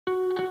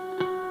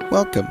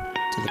Welcome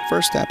to the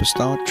First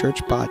Apostolic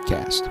Church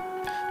Podcast.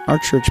 Our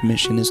church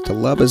mission is to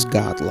love as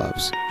God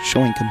loves,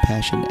 showing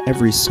compassion to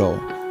every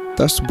soul,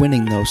 thus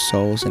winning those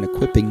souls and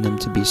equipping them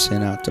to be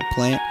sent out to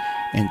plant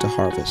and to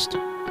harvest.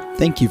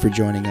 Thank you for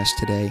joining us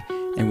today,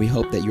 and we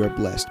hope that you are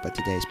blessed by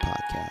today's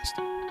podcast.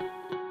 Grab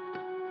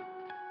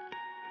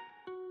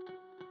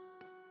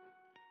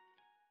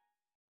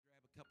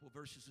a couple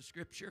verses of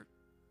Scripture.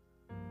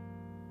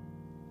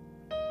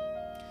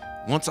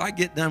 Once I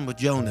get done with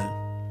Jonah,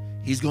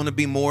 he's going to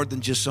be more than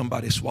just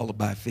somebody swallowed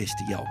by a fish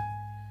to y'all.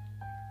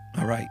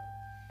 All right.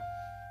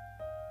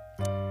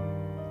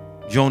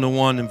 Jonah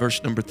 1 and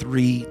verse number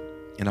 3,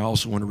 and I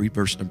also want to read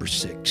verse number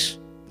 6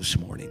 this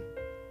morning.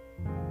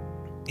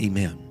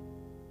 Amen.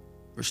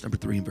 Verse number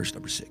 3 and verse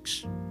number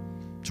 6.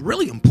 It's a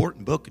really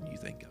important book when you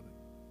think of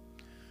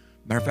it.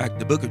 Matter of fact,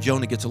 the book of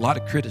Jonah gets a lot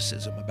of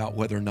criticism about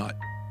whether or not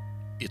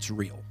it's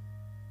real.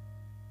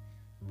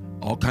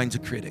 All kinds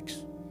of critics.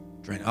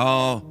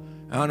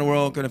 How in the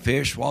world can a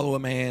fish swallow a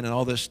man and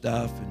all this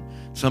stuff?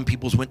 And some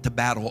people's went to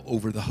battle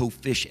over the whole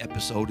fish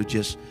episode of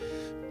just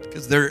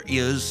because there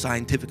is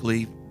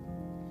scientifically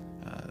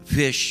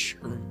fish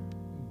are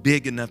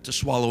big enough to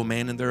swallow a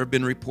man, and there have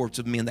been reports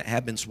of men that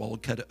have been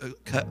swallowed,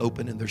 cut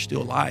open, and they're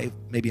still alive,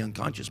 maybe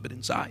unconscious, but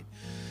inside.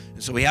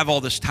 And so we have all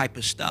this type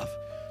of stuff.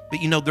 But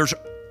there's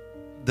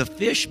the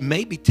fish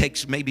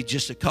takes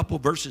just a couple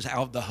verses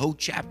out of the whole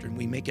chapter, and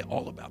we make it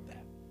all about that.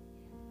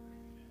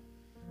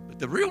 But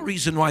the real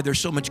reason why there's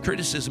so much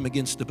criticism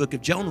against the book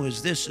of Jonah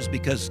is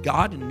because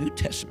God in New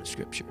Testament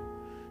Scripture,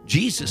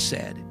 Jesus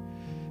said,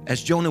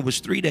 as Jonah was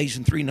 3 days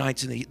and 3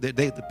 nights, and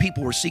the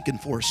people were seeking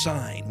for a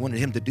sign, wanted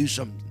him to do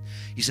something.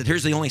 He said,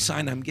 here's the only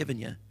sign I'm giving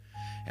you.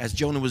 As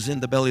Jonah was in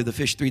the belly of the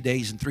fish 3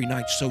 days and 3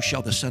 nights, so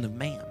shall the Son of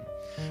Man.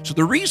 So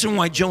the reason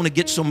why Jonah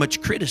gets so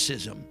much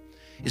criticism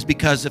is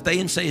because if they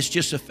didn't say it's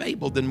just a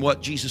fable, then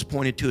what Jesus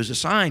pointed to as a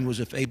sign was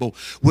a fable,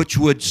 which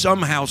would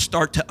somehow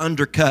start to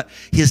undercut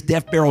his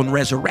death, burial, and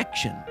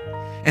resurrection.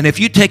 And if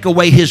you take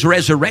away his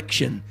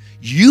resurrection,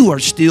 you are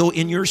still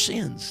in your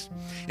sins.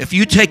 If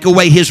you take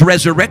away his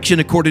resurrection,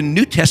 according to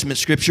New Testament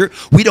Scripture,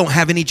 we don't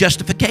have any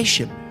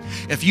justification.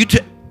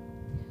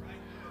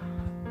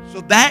 So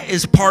that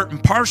is part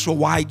and parcel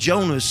why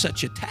Jonah is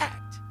such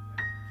attacked,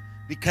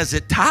 because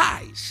it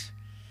ties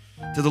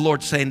to the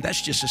Lord saying,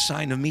 that's just a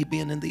sign of me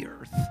being in the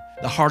earth,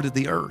 the heart of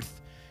the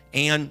earth,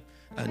 and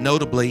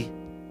notably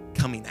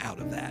coming out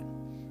of that.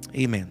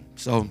 Amen.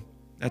 So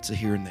that's a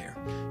here and there.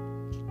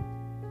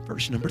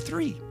 Verse number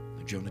 3,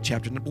 Jonah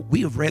chapter.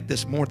 We have read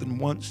this more than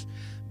once,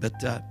 but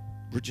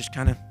we're just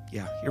kind of,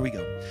 here we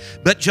go.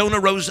 But Jonah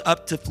rose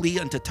up to flee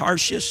unto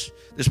Tarshish.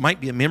 This might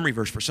be a memory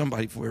verse for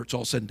somebody before it's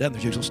all said and done.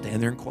 They'll just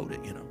stand there and quote it,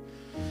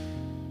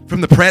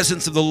 From the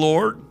presence of the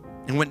Lord,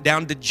 and went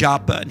down to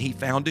Joppa, and he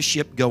found a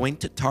ship going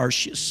to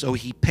Tarshish. So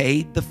he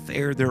paid the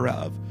fare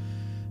thereof,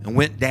 and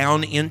went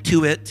down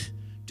into it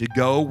to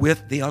go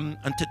with them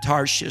unto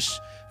Tarshish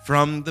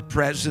from the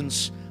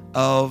presence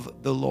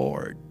of the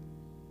Lord.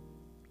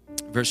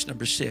 Verse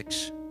number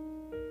 6.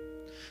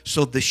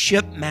 So the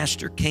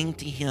shipmaster came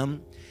to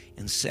him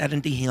and said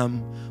unto him,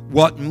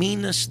 what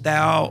meanest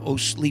thou, O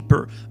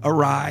sleeper?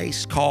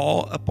 Arise,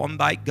 call upon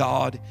thy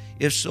God,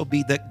 if so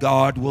be that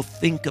God will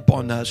think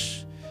upon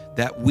us,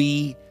 that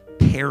we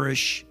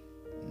perish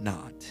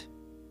not.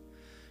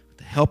 With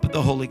the help of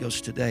the Holy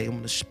Ghost today, I'm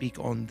going to speak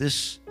on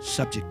this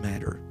subject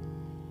matter.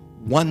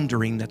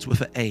 Wandering, that's with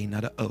an A,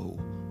 not an O.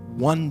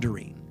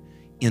 Wandering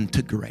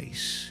into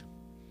grace.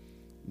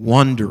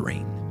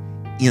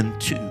 Wandering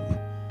into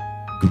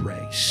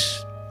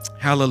grace.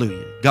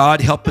 Hallelujah. God,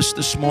 help us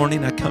this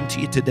morning. I come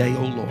to you today,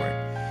 oh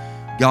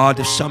Lord. God,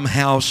 if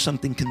somehow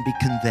something can be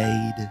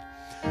conveyed,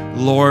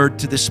 Lord,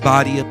 to this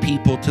body of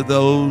people, to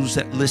those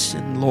that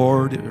listen,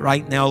 Lord,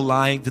 right now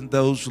live, and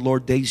those,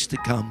 Lord, days to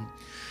come.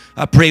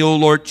 I pray, oh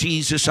Lord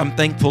Jesus, I'm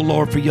thankful,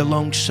 Lord, for your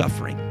long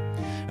suffering.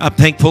 I'm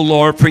thankful,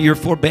 Lord, for your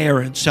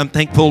forbearance. I'm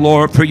thankful,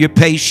 Lord, for your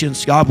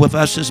patience, God, with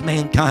us as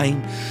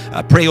mankind.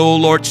 I pray, oh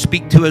Lord,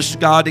 speak to us,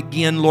 God,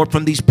 again, Lord,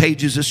 from these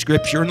pages of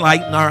Scripture.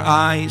 Enlighten our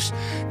eyes.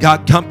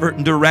 God, comfort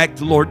and direct,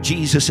 Lord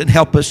Jesus, and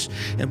help us,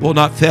 and will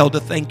not fail to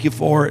thank you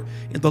for it.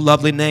 In the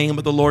lovely name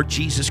of the Lord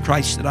Jesus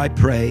Christ that I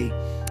pray.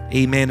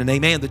 Amen and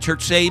amen. The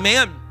church say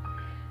amen.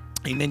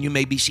 Amen. You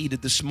may be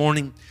seated this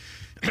morning.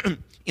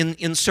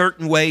 In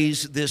certain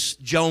ways, this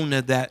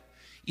Jonah that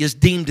is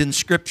deemed in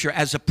Scripture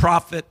as a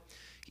prophet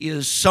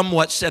is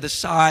somewhat set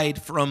aside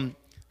from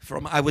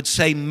I would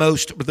say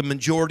most or the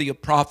majority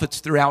of prophets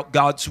throughout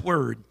God's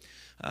Word.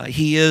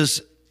 He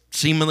is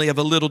seemingly of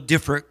a little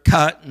different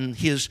cut, and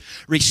his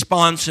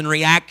response and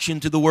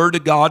reaction to the Word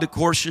of God, of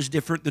course, is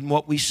different than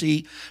what we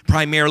see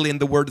primarily in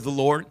the Word of the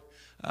Lord.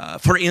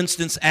 For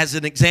instance, as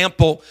an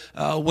example,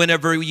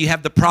 whenever you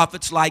have the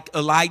prophets like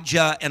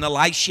Elijah and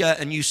Elisha,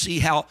 and you see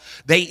how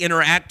they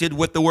interacted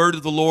with the word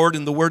of the Lord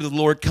and the word of the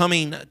Lord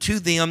coming to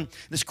them,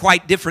 it's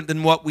quite different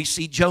than what we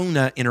see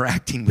Jonah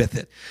interacting with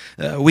it.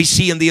 We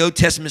see in the Old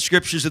Testament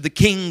scriptures of the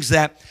kings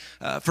that,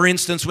 for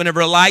instance,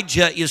 whenever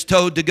Elijah is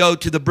told to go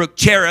to the brook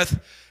Cherith,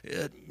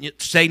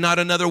 Say not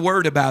another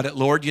word about it,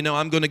 Lord. You know,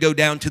 I'm going to go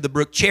down to the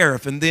brook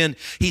Cherith. And then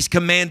he's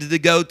commanded to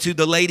go to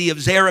the lady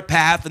of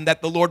Zarephath, and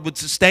that the Lord would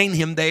sustain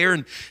him there.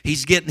 And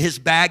he's getting his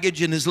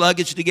baggage and his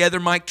luggage together,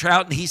 Mike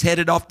Trout, and he's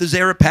headed off to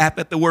Zarephath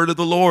at the word of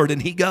the Lord.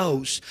 And he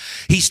goes.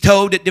 He's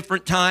told at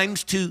different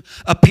times to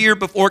appear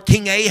before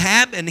King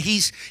Ahab, and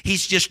he's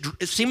just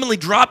seemingly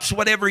drops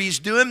whatever he's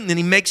doing, and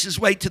he makes his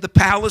way to the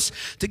palace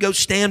to go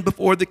stand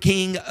before the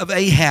king of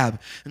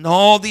Ahab. And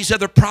all these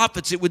other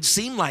prophets, it would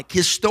seem like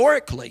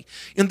historically,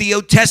 in the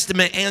Old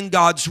Testament and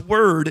God's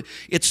Word,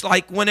 it's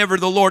like whenever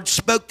the Lord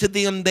spoke to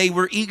them, they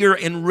were eager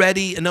and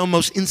ready and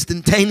almost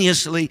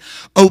instantaneously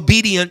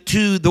obedient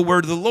to the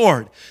Word of the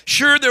Lord.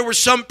 Sure, there were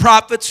some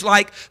prophets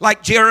like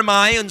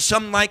Jeremiah and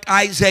some like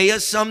Isaiah,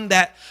 some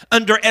that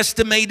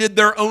underestimated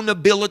their own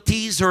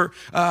abilities or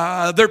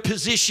their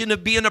position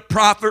of being a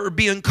prophet or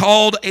being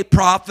called a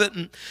prophet.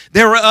 And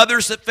there were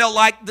others that felt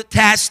like the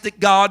task that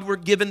God were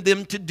given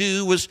them to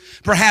do was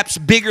perhaps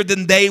bigger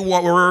than they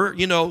were,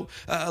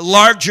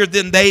 larger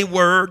than they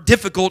were,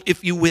 difficult,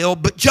 if you will.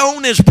 But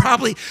Jonah is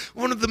probably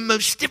one of the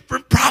most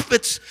different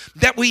prophets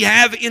that we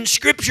have in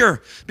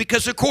Scripture,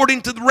 because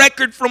according to the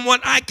record from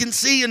what I can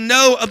see and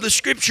know of the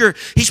Scripture,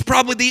 he's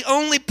probably the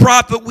only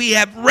prophet we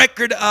have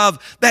record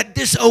of that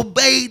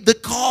disobeyed the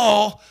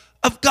call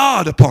of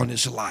God upon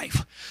his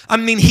life. I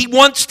mean, he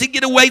wants to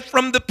get away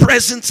from the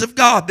presence of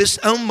God. This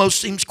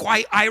almost seems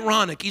quite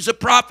ironic. He's a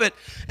prophet,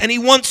 and he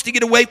wants to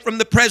get away from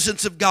the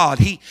presence of God.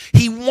 He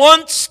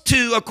wants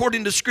to,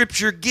 according to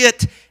Scripture,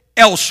 get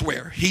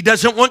elsewhere. He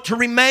doesn't want to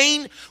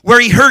remain where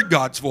he heard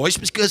God's voice,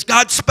 because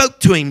God spoke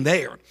to him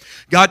there.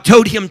 God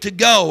told him to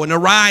go and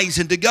arise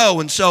and to go.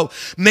 And so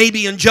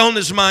maybe in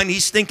Jonah's mind,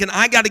 he's thinking,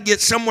 I got to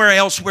get somewhere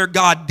else where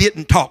God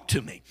didn't talk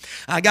to me.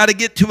 I got to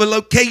get to a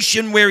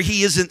location where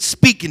he isn't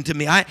speaking to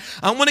me. I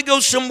want to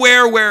go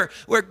somewhere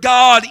where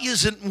God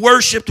isn't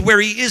worshiped, where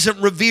he isn't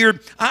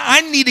revered.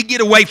 I need to get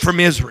away from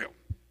Israel.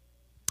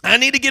 I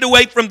need to get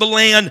away from the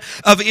land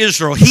of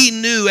Israel. He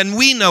knew, and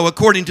we know,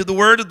 according to the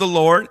word of the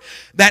Lord,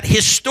 that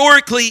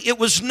historically it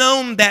was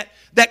known that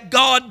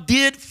God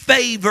did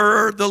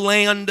favor the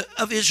land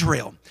of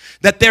Israel.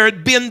 That there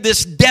had been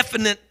this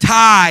definite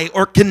tie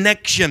or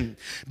connection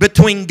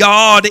between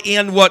God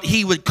and what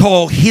he would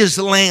call his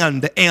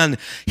land and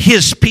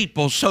his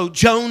people. So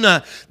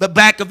Jonah, the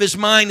back of his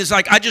mind is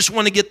like, I just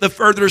want to get the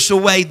furthest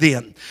away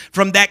then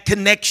from that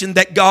connection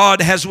that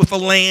God has with the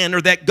land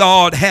or that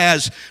God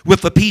has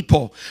with the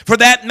people. For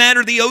that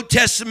matter, the Old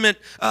Testament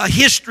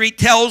history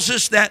tells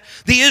us that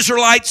the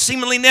Israelites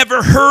seemingly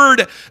never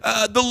heard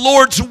the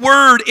Lord's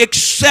word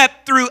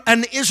except through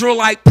an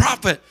Israelite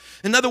prophet.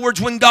 In other words,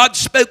 when God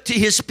spoke to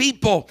his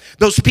people,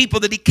 those people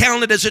that he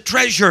counted as a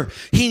treasure,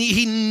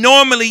 he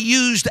normally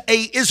used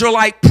an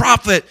Israelite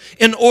prophet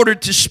in order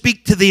to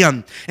speak to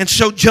them. And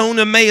so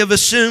Jonah may have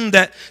assumed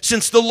that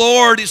since the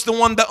Lord is the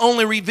one that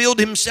only revealed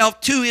himself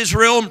to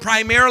Israel and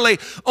primarily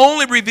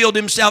only revealed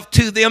himself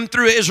to them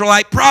through an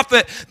Israelite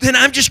prophet, then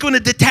I'm just going to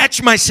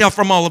detach myself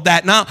from all of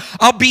that. Now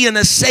I'll be in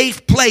a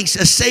safe place,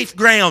 a safe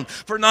ground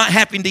for not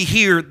having to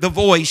hear the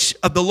voice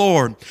of the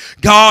Lord.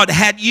 God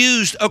had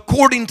used,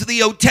 according to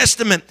the Old Testament,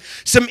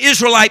 some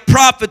Israelite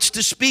prophets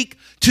to speak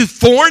to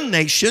foreign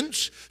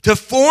nations, to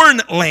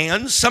foreign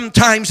lands,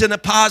 sometimes in a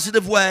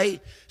positive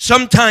way,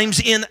 sometimes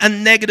in a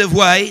negative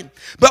way.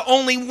 But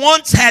only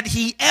once had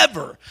he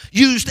ever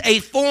used a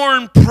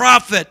foreign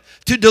prophet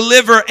to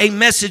deliver a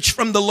message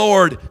from the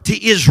Lord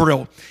to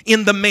Israel,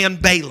 in the man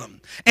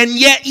Balaam. And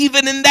yet,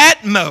 even in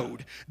that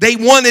mode, they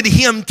wanted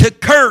him to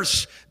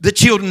curse the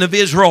children of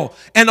Israel,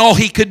 and all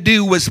he could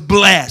do was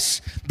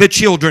bless the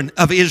children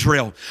of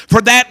Israel.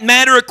 For that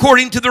matter,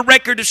 according to the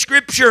record of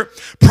Scripture,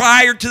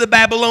 prior to the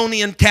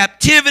Babylonian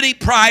captivity,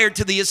 prior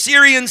to the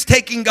Assyrians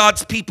taking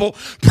God's people,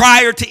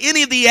 prior to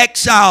any of the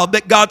exile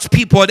that God's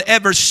people had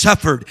ever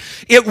suffered,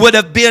 it would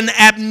have been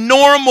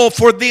abnormal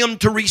for them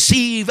to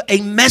receive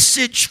a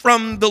message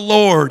from the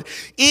Lord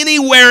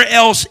anywhere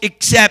else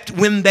except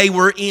when they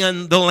were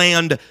in the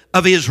land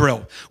of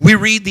Israel. We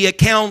read the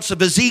accounts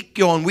of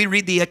Ezekiel and we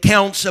read the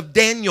accounts of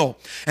Daniel,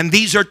 and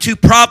these are two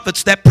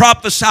prophets that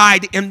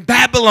prophesied in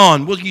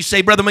Babylon. Well, you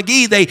say, Brother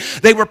McGee,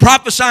 they were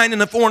prophesying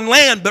in a foreign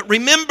land, but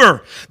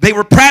remember, they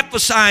were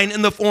prophesying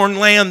in the foreign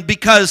land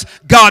because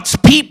God's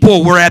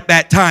people were at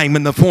that time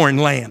in the foreign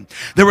land.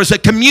 There was a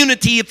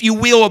community, if you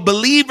will, of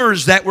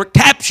believers that were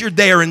captured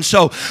there, and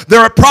so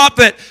they're a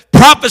prophet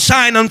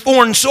prophesying on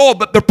foreign soil,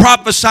 but they're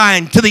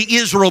prophesying to the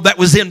Israel that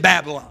was in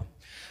Babylon.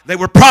 They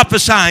were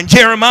prophesying.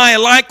 Jeremiah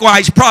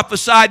likewise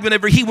prophesied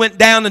whenever he went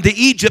down into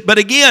Egypt. But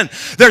again,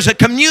 there's a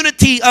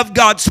community of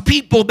God's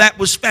people that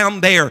was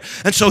found there.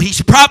 And so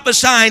he's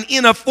prophesying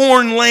in a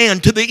foreign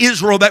land to the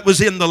Israel that was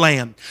in the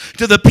land,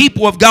 to the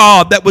people of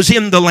God that was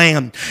in the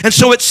land. And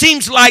so it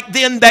seems like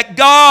then that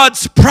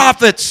God's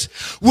prophets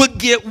would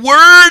get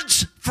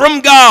words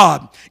from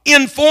God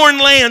in foreign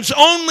lands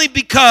only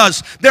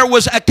because there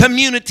was a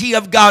community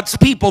of God's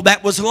people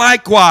that was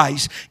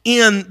likewise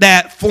in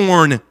that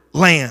foreign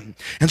land.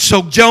 And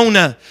so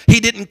Jonah, he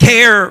didn't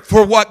care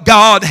for what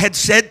God had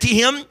said to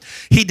him.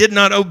 He did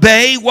not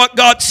obey what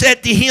God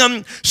said to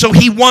him, so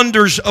he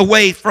wanders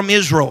away from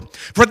Israel.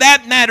 For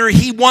that matter,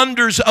 he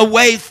wanders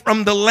away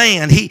from the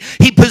land. He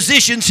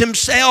positions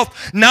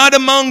himself not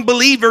among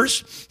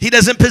believers. He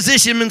doesn't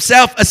position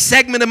himself a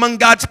segment among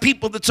God's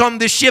people that's on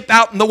this ship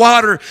out in the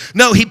water.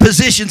 No, he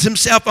positions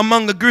himself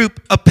among a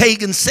group of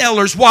pagan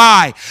sailors.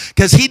 Why?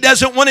 Because he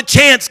doesn't want to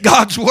chance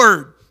God's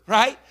word,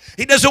 right?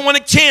 He doesn't want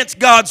to chance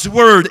God's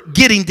word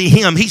getting to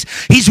him.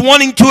 He's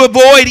wanting to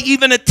avoid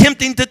even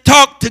attempting to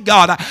talk to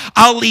God.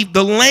 I'll leave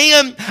the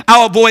land.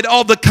 I'll avoid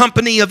all the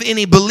company of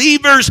any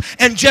believers.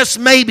 And just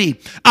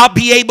maybe I'll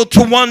be able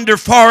to wander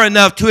far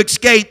enough to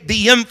escape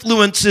the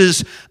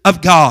influences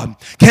of God.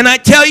 Can I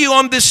tell you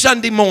on this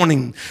Sunday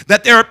morning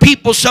that there are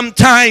people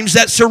sometimes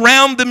that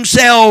surround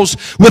themselves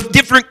with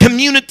different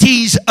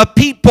communities of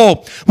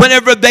people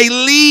whenever they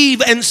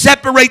leave and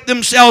separate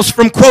themselves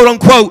from quote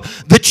unquote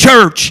the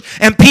church,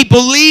 and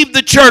people leave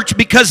the church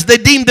because they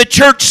deem the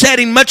church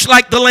setting much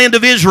like the land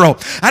of Israel.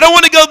 I don't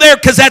want to go there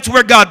because that's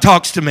where God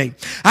talks to me.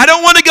 I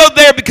don't want to go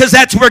there because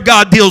that's where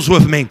God deals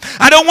with me.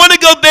 I don't want to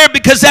go there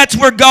because that's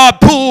where God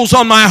pulls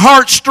on my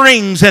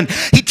heartstrings and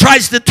he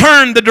tries to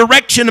turn the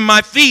direction of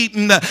my feet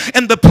and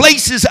the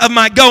places of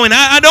my going.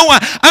 I'm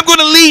going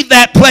to leave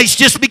that place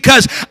just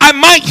because I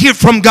might hear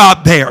from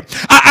God there.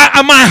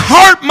 My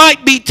heart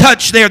might be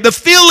touched there. The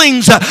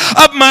feelings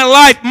of my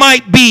life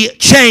might be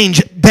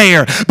changed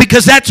there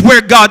because that's where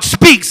God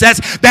speaks.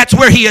 That's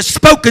where he has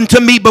spoken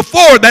to me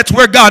before. That's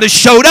where God has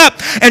showed up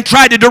and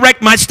tried to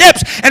direct my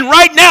steps. And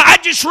right now, I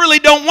just really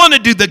don't want to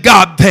do the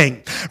God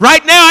thing.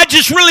 Right now, I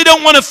just really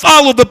don't want to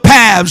follow the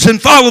paths and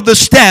follow the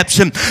steps.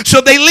 And so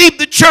they leave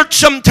the church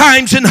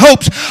sometimes in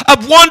hopes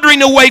of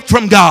wandering away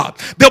from God.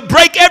 They'll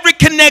break every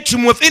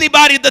connection with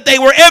anybody that they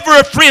were ever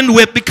a friend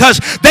with because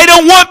they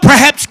don't want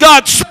perhaps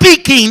God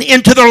speaking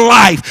into their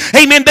life.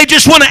 Amen. They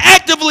just want to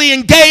actively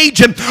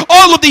engage in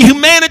all of the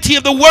humanity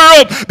of the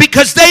world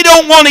because they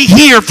don't want to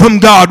hear from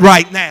God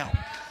right now.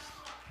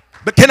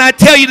 But can I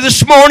tell you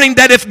this morning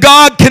that if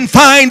God can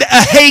find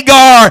a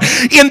Hagar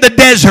in the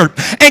desert,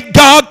 and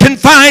God can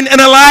find an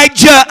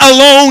Elijah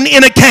alone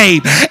in a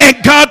cave, and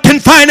God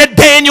can find a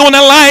Daniel in a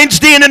lion's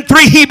den and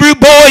 3 Hebrew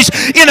boys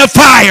in a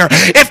fire,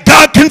 if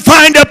God can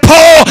find a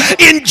Paul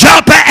in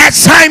Joppa at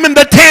Simon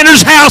the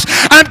tanner's house,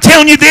 I'm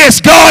telling you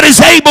this, God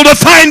is able to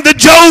find the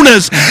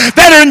Jonahs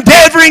that are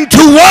endeavoring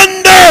to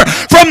wander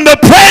from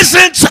the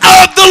presence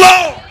of the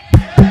Lord.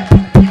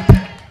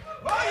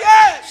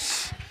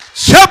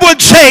 Someone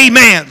say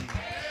amen.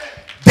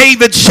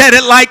 David said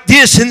it like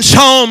this in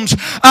Psalms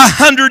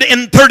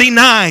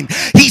 139.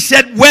 He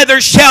said, whether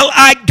shall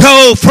I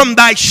go from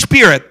thy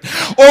spirit,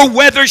 or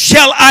whether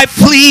shall I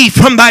flee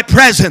from thy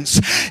presence?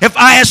 If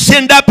I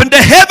ascend up into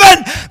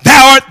heaven,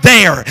 thou art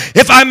there.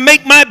 If I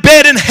make my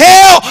bed in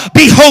hell,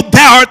 behold,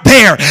 thou art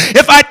there.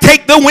 If I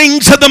take the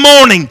wings of the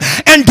morning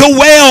and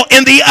dwell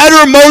in the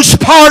uttermost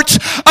parts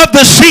of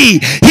the sea,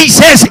 he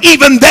says,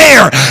 even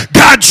there,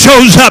 God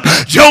shows up.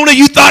 Jonah,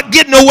 you thought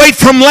getting away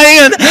from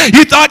land,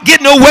 you thought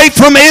getting away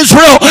from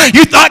Israel,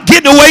 you thought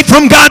getting away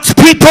from God's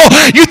people,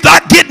 you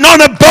thought getting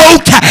on a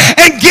boat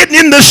and getting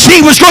in the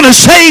sea was going to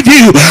save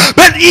you.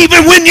 But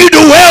even when you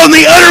dwell in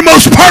the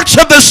uttermost parts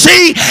of the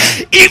sea,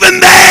 even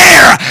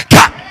there,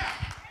 God.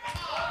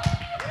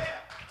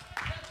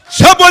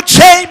 Someone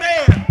say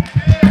amen.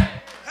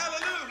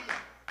 Hallelujah.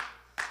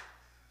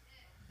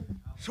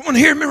 Someone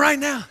hear me right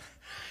now?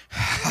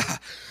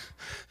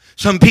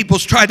 Some people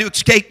try to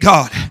escape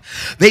God.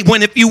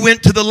 If you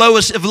went to the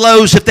lowest of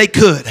lows, if they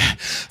could,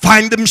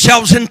 find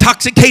themselves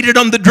intoxicated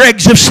on the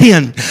dregs of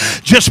sin,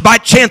 just by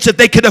chance that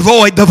they could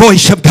avoid the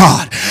voice of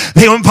God.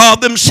 They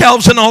involve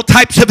themselves in all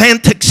types of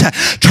antics,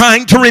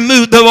 trying to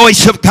remove the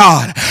voice of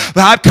God.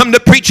 But I've come to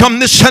preach on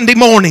this Sunday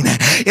morning.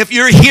 If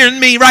you're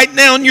hearing me right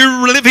now in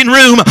your living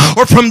room,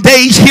 or from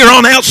days here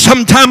on out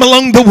sometime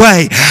along the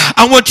way,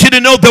 I want you to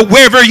know that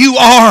wherever you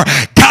are,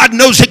 God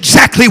knows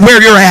exactly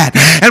where you're at.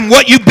 And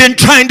what you've been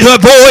trying to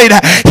avoid,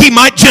 he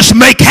might just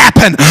make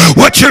happen.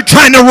 What you're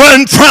trying to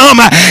run from,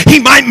 he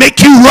might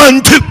make you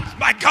run to.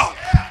 My God.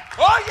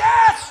 Oh,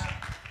 yes.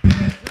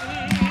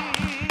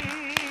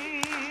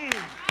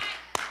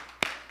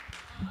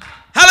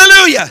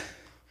 Hallelujah.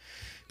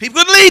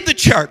 People would leave the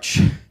church.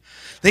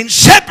 They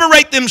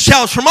separate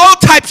themselves from all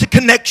types of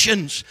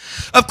connections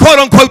of quote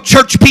unquote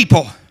church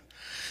people.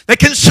 They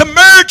can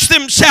submerge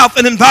themselves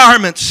in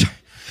environments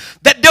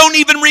that don't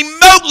even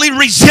remotely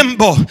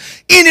resemble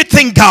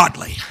anything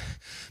godly.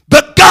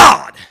 But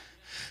God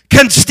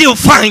can still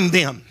find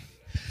them.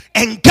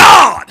 And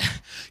God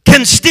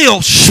can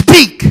still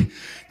speak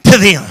to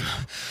them.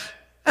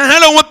 And I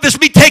don't want this to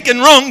be taken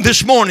wrong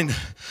this morning,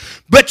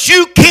 but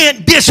you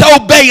can't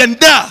disobey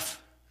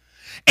enough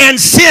and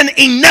sin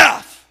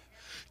enough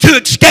to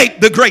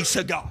escape the grace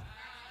of God.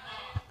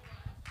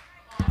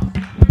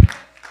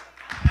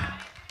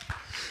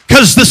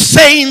 Because the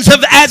sayings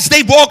of as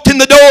they've walked in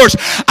the doors,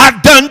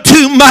 I've done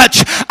too much.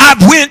 I've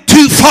went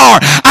too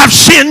far. I've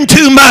sinned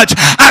too much.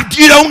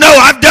 You don't know,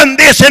 I've done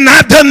this and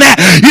I've done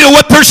that. You know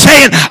what they're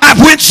saying?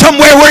 I've went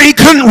somewhere where he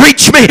couldn't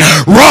reach me.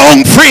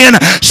 Wrong, friend.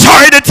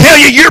 Sorry to tell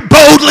you, you're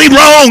boldly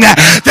wrong.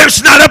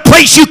 There's not a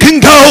place you can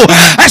go,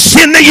 a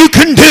sin that you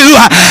can do,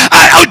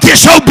 a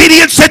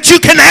disobedience that you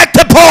can act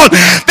upon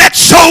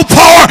that's so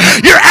far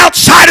you're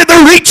outside of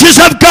the reaches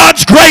of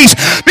God's grace.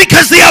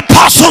 Because the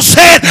apostle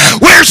said,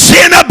 where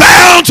sin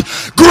abounds,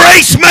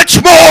 grace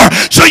much more.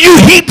 So you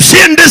heap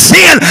sin to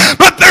sin,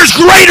 but there's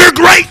greater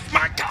grace.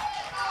 My God.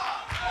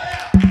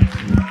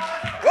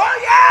 Oh,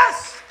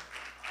 yes.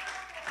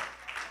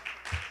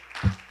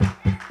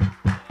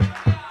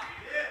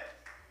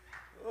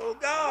 Oh,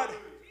 God.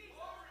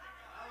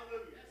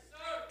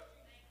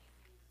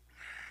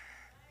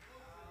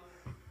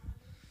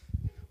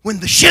 When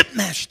the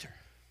shipmaster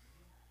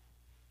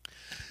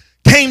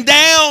came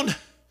down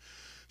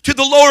to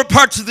the lower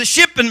parts of the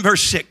ship in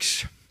verse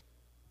 6,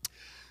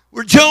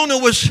 where Jonah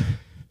was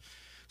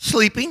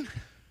sleeping,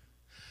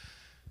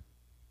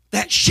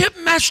 that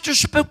shipmaster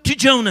spoke to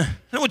Jonah.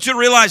 I want you to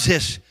realize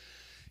this.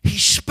 He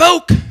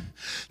spoke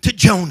to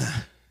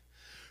Jonah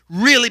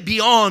really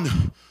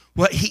beyond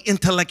what he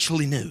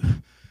intellectually knew.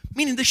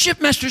 Meaning the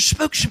shipmaster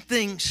spoke some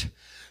things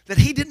that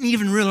he didn't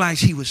even realize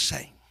he was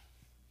saying.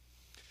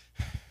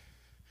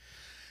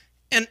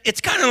 And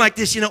it's kind of like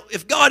this, you know,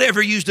 if God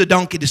ever used a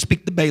donkey to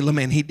speak to Balaam,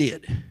 and he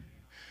did,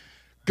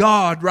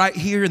 God right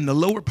here in the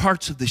lower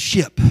parts of the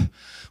ship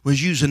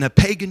was using a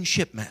pagan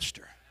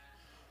shipmaster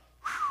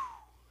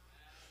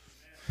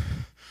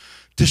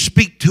to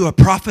speak to a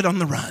prophet on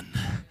the run.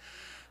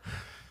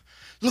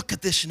 Look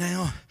at this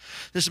now.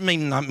 This may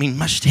not mean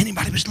much to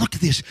anybody, but look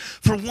at this.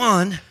 For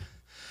one,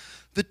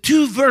 the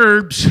two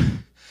verbs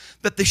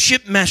that the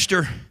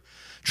shipmaster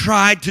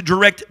tried to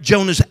direct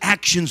Jonah's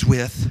actions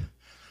with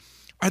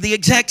are the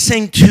exact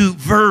same two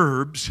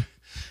verbs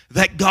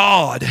that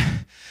God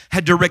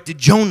had directed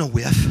Jonah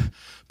with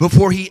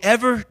before he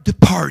ever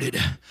departed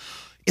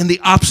in the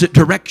opposite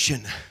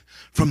direction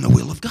from the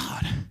will of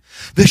God.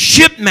 The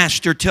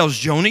shipmaster tells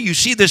Jonah, you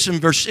see this in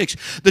verse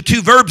 6, the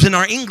two verbs in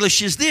our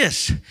English is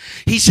this.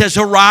 He says,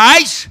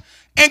 arise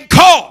and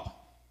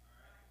call.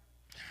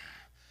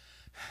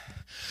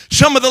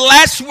 Some of the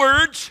last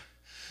words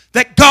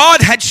that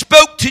God had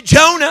spoke to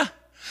Jonah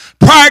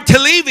prior to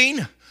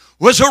leaving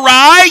was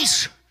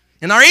arise,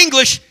 in our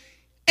English,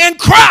 and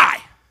cry.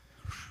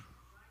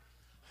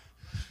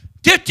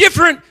 They're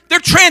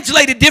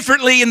translated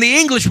differently in the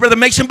English, Brother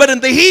Mason, but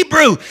in the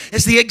Hebrew,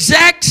 it's the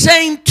exact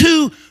same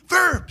two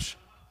verbs.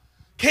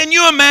 Can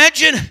you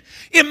imagine?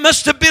 It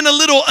must have been a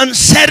little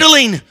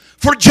unsettling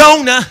for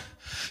Jonah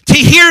to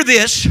hear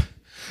this,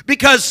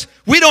 because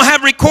we don't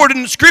have recorded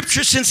in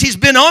Scripture since he's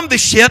been on the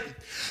ship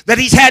that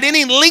he's had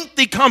any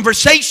lengthy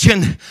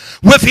conversation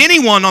with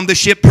anyone on the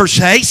ship per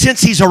se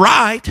since he's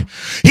arrived.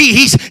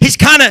 He's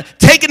kind of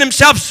taken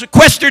himself,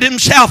 sequestered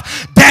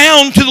himself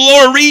down to the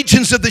lower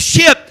regions of the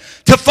ship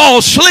to fall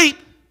asleep.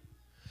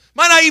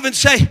 Might I even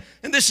say,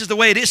 and this is the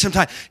way it is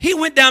sometimes, he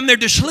went down there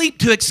to sleep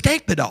to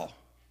escape it all.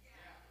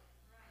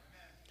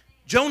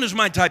 Jonah's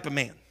my type of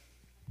man.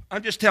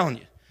 I'm just telling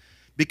you.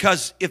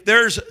 Because if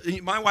there's,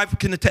 my wife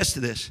can attest to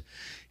this,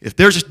 if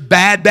there's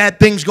bad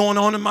things going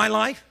on in my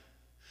life,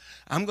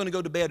 I'm going to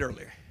go to bed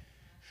earlier.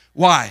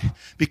 Why?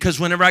 Because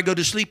whenever I go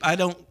to sleep, I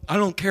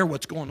don't care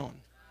what's going on.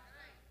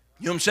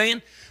 You know what I'm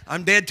saying?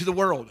 I'm dead to the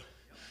world.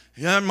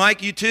 Yeah,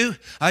 Mike, you too?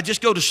 I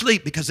just go to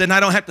sleep because then I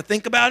don't have to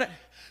think about it.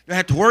 I don't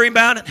have to worry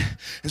about it.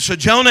 And so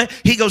Jonah,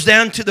 he goes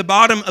down to the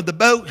bottom of the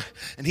boat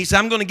and he said,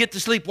 I'm going to get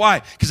to sleep.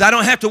 Why? Because I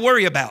don't have to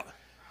worry about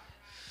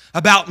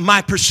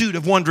my pursuit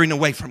of wandering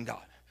away from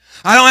God.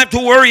 I don't have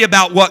to worry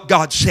about what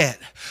God said.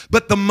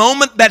 But the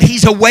moment that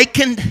he's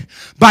awakened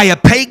by a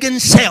pagan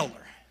sailor,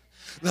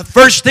 the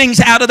first things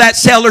out of that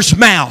sailor's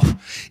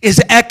mouth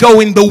is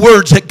echoing the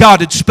words that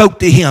God had spoke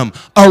to him.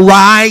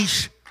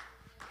 Arise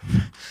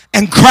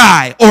and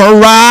cry, or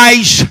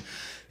arise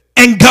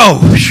and go.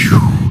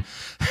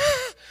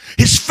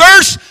 His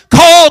first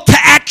call to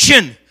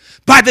action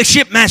by the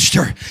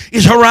shipmaster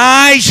is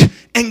arise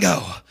and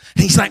go.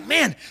 And he's like,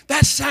 man,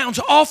 that sounds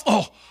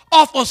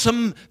awful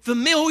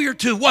familiar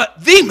to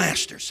what the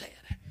master said.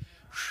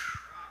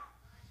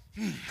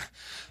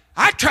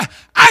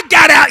 I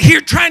got out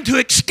here trying to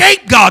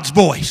escape God's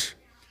voice,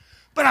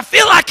 but I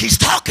feel like he's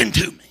talking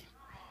to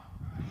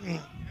me.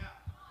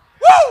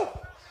 Woo!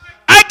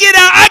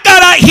 I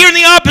got out here in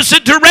the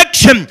opposite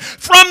direction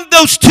from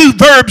those two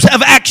verbs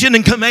of action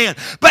and command,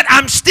 but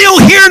I'm still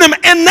hearing them,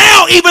 and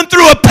now even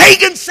through a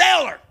pagan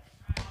sailor.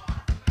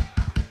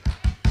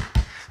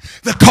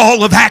 The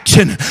call of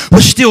action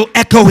was still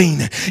echoing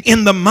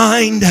in the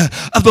mind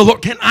of the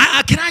Lord. Can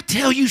I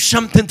tell you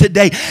something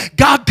today?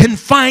 God can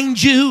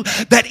find you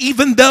that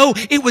even though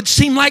it would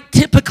seem like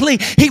typically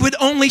He would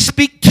only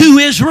speak to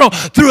Israel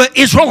through an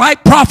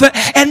Israelite prophet,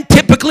 and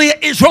typically an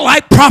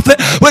Israelite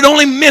prophet would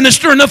only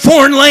minister in a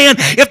foreign land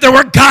if there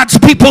were God's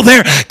people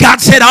there. God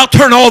said, I'll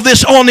turn all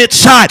this on its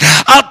side.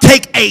 I'll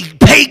take a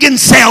pagan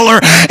sailor,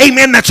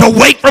 amen, that's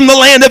away from the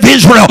land of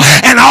Israel,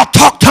 and I'll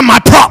talk to my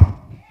prophet.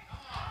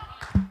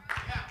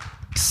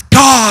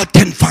 God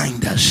can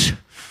find us.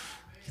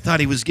 He thought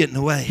he was getting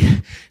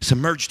away.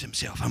 Submerged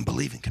himself.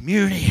 Unbelieving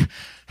community.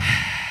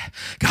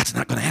 God's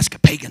not going to ask a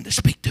pagan to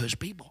speak to his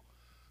people.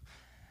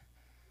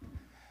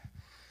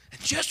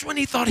 And just when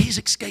he thought he's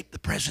escaped the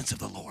presence of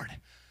the Lord,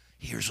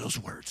 he hears those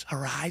words.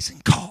 Arise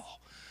and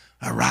call.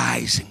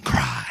 Arise and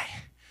cry.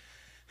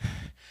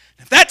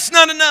 If that's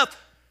not enough,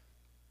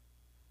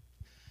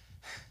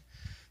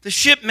 the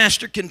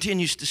shipmaster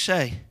continues to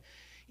say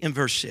in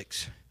verse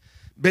 6.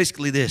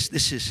 Basically this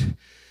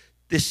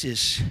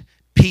is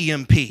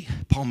PMP,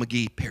 Paul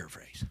McGee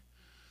paraphrase.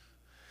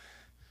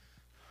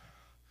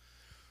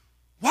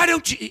 Why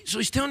don't you, so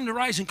he's telling him to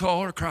rise and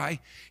call or cry.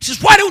 He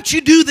says, why don't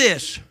you do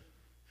this?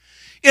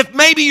 If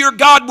maybe your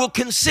God will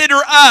consider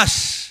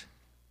us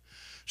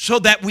so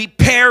that we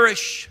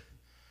perish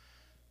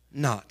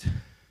not.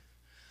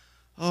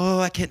 Oh,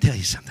 I can't tell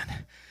you something.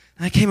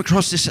 I came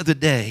across this other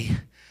day.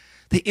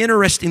 The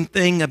interesting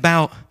thing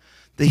about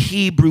the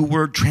Hebrew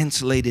word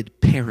translated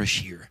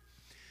perish here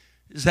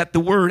is that the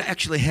word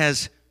actually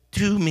has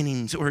two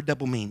meanings or a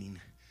double meaning.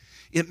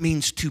 It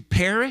means to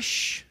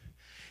perish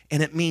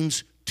and it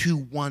means to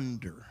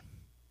wonder.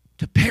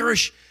 To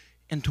perish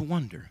and to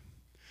wonder.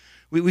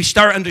 We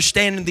start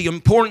understanding the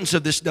importance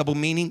of this double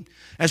meaning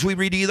as we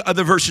read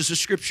other verses of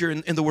Scripture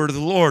in the Word of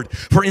the Lord.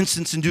 For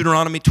instance, in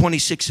Deuteronomy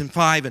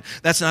 26:5, and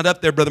that's not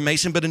up there, Brother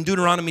Mason, but in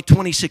Deuteronomy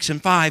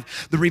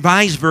 26:5, the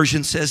Revised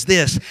Version says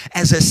this,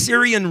 as a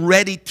Syrian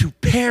ready to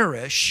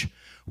perish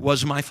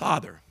was my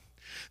father.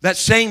 That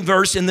same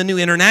verse in the New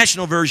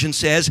International Version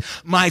says,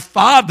 my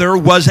father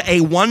was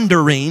a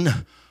wandering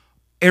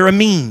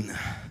Aramean.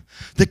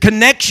 The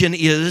connection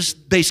is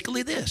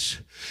basically this.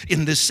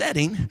 In this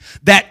setting,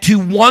 that to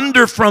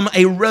wander from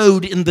a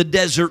road in the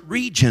desert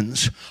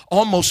regions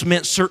almost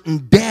meant certain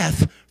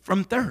death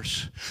from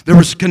thirst. There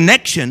was a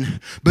connection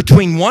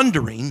between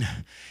wandering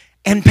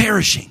and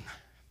perishing.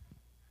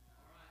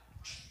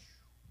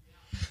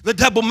 The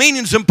double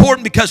meaning is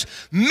important because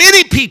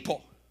many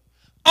people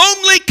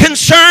only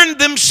concern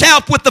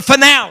themselves with the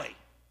finale.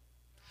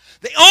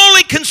 They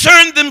only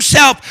concern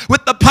themselves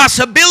with the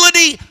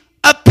possibility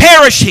of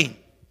perishing.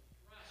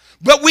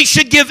 But we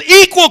should give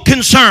equal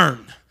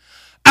concern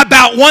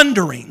about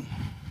wandering,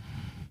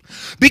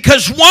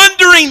 because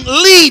wandering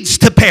leads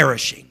to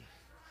perishing.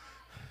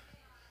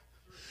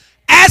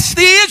 Ask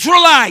the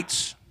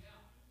Israelites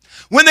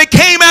when they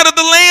came out of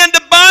the land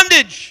of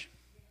bondage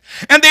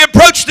and they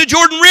approached the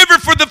Jordan River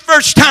for the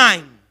first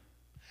time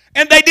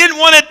and they didn't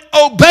want to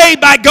obey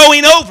by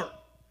going over.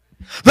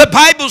 The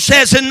Bible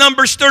says in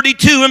Numbers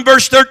 32 and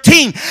verse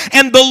 13,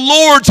 and the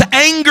Lord's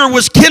anger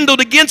was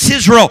kindled against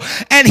Israel,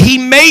 and He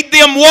made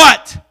them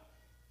what?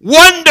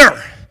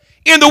 Wonder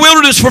in the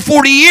wilderness for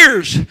 40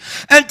 years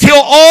until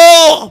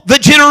all the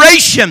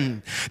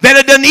generation that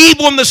had done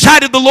evil in the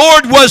sight of the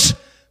Lord was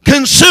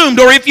consumed,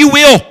 or if you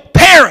will,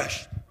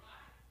 perished.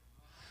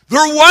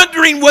 Their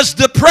wandering was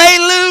the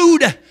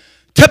prelude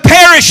to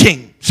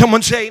perishing.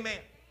 Someone say amen.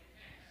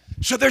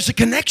 So there's a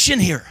connection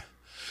here.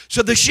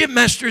 So the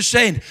shipmaster is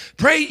saying,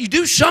 pray you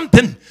do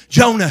something,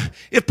 Jonah,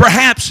 if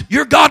perhaps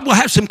your God will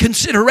have some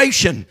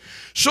consideration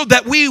so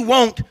that we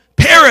won't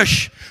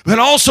perish. But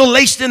also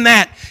laced in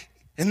that,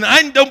 and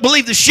I don't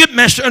believe the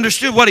shipmaster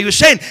understood what he was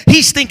saying.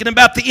 He's thinking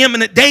about the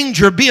imminent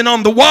danger of being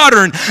on the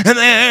water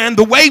and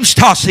the waves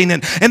tossing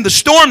and the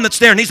storm that's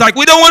there. And he's like,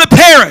 we don't want to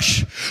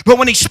perish. But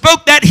when he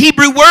spoke that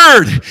Hebrew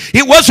word,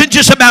 it wasn't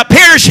just about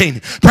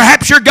perishing.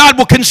 Perhaps your God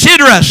will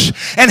consider us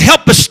and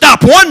help us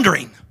stop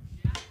wandering.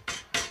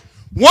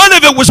 One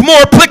of it was more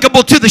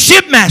applicable to the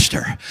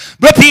shipmaster,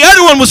 but the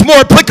other one was more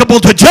applicable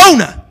to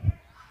Jonah.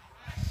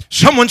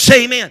 Someone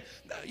say amen.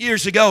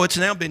 Years ago, it's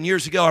now been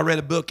years ago, I read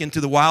a book,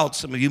 Into the Wild.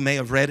 Some of you may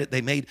have read it.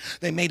 They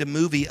made a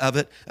movie of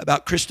it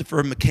about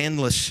Christopher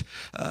McCandless,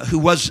 who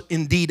was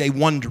indeed a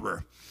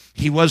wanderer.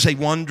 He was a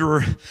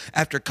wanderer.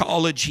 After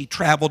college, he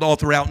traveled all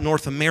throughout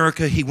North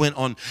America. He went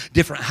on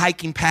different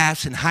hiking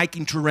paths and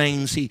hiking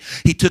terrains.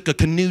 He took a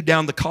canoe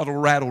down the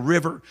Colorado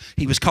River.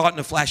 He was caught in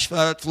a flash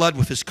flood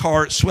with his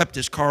car. It swept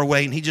his car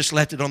away, and he just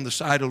left it on the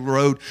side of the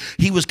road.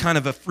 He was kind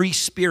of a free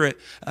spirit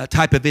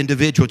type of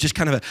individual, just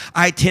kind of an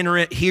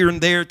itinerant here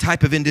and there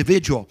type of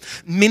individual.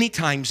 Many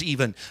times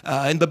even,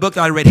 in the book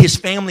that I read, his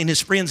family and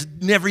his friends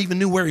never even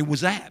knew where he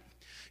was at.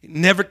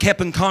 Never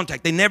kept in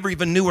contact. They never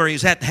even knew where he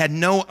was at. Had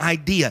no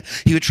idea.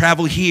 He would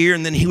travel here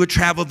and then he would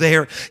travel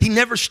there. He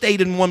never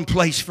stayed in one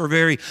place for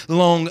very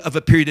long of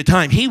a period of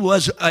time. He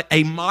was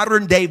a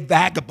modern day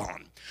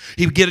vagabond.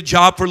 He would get a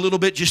job for a little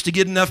bit just to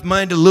get enough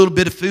money to a little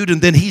bit of food,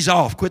 and then he's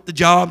off. Quit the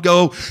job,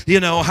 go,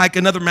 hike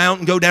another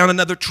mountain, go down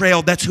another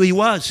trail. That's who he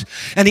was.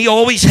 And he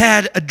always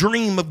had a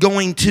dream of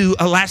going to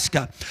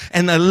Alaska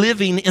and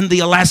living in the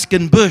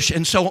Alaskan bush.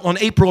 And so on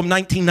April of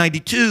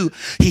 1992,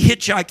 he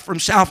hitchhiked from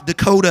South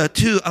Dakota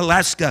to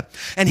Alaska.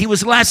 And he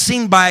was last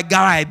seen by a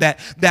guy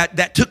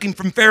that took him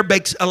from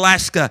Fairbanks,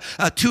 Alaska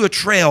to a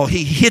trail.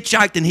 He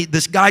hitchhiked, and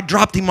this guy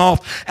dropped him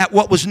off at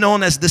what was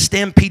known as the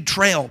Stampede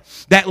Trail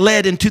that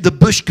led into the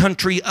bush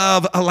country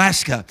of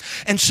Alaska.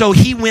 And so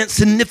he went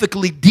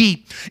significantly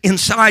deep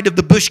inside of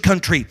the bush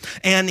country,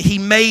 and he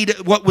made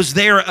what was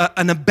there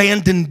an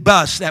abandoned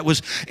bus that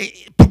was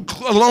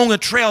along a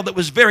trail that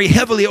was very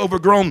heavily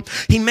overgrown.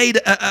 He made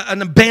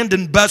an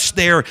abandoned bus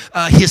there,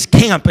 his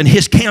camp and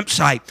his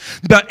campsite.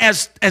 But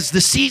as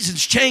the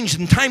seasons changed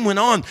and time went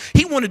on,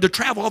 he wanted to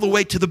travel all the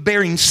way to the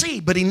Bering Sea,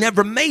 but he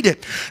never made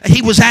it.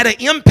 He was at an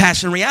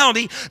impasse in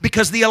reality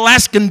because the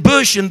Alaskan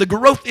bush and the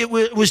growth, it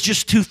was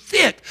just too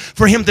thick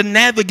for him to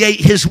navigate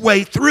his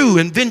way through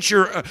and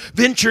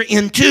venture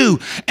into.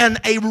 And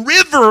a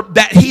river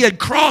that he had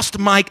crossed,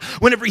 Mike,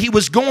 whenever he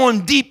was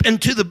going deep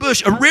into the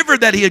bush, a river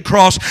that he had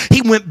crossed,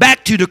 he went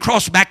back to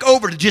cross back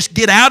over to just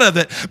get out of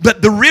it.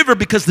 But the river,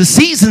 because the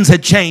seasons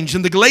had changed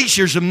and the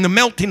glaciers and the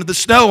melting of the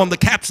snow on the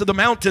caps of the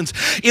mountains,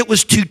 it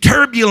was too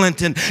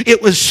turbulent and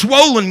it was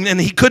swollen and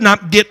he could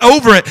not get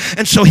over it.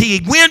 And so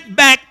he went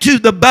back to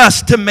the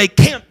bus to make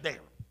camp there.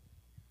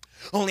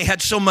 Only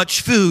had so much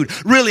food,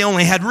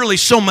 only had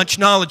so much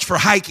knowledge for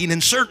hiking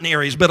in certain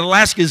areas, but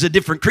Alaska is a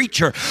different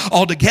creature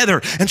altogether.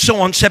 And so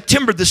on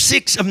September the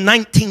 6th of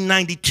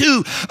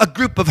 1992, a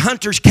group of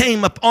hunters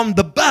came up on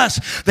the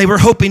bus. They were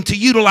hoping to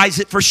utilize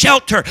it for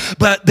shelter,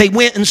 but they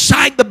went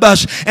inside the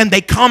bus and they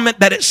comment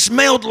that it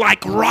smelled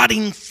like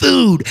rotting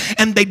food,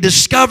 and they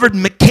discovered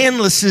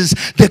McCandless's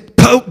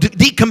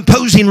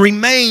decomposing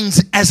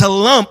remains as a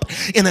lump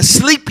in a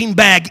sleeping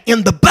bag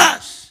in the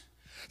bus.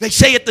 They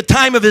say at the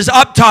time of his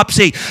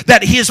autopsy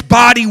that his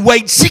body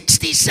weighed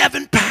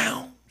 67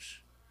 pounds.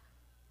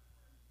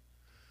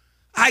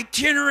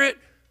 Itinerant,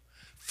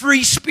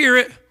 free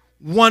spirit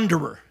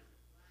wanderer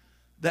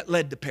that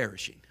led to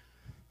perishing.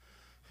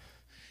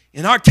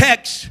 In our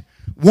text,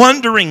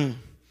 wandering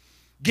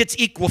gets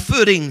equal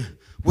footing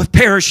with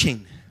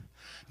perishing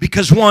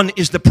because one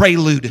is the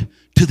prelude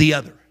to the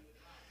other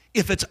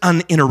if it's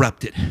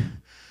uninterrupted.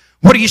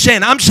 What are you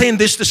saying? I'm saying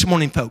this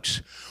morning,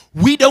 folks.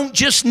 We don't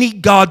just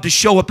need God to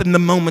show up in the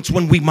moments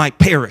when we might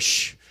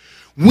perish.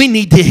 We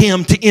need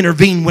Him to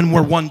intervene when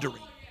we're wandering.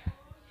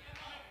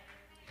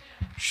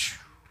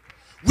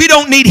 We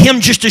don't need Him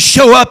just to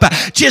show up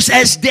just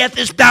as death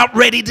is about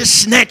ready to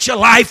snatch a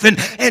life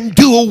and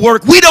do a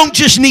work. We don't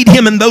just need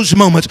Him in those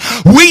moments.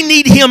 We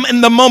need Him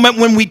in the moment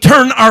when we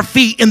turn our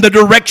feet in the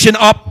direction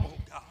up.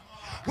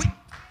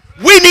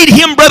 We need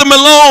Him, Brother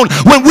Malone,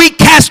 when we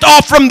cast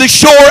off from the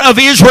shore of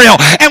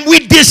Israel and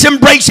we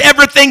disembrace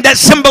everything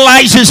that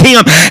symbolizes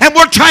Him and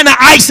we're trying to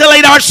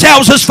isolate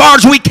ourselves as far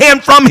as we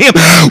can from Him.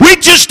 We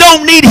just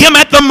don't need Him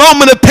at the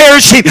moment of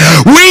perishing.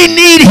 We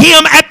need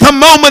Him at the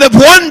moment of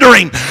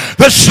wandering.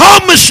 The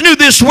psalmist knew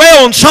this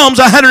well in Psalms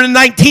 119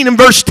 and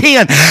verse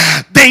 10.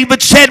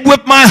 David said,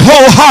 with my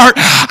whole heart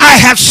I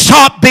have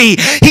sought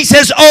Thee. He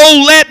says,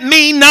 oh, let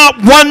me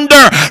not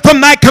wander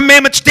from Thy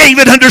commandments.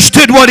 David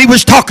understood what he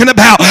was talking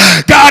about.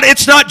 God,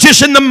 it's not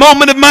just in the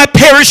moment of my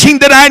perishing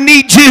that I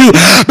need You,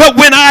 but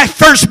when I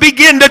first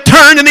begin to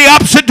turn in the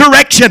opposite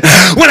direction,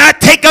 when I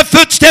take a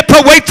footstep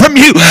away from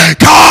You,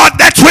 God,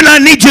 that's when I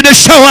need You to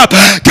show up.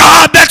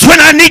 God, that's when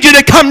I need You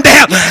to come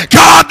down.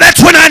 God,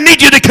 that's when I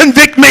need You to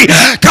convict me.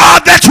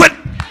 God, that's when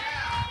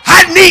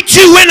I need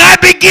You when I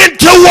begin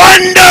to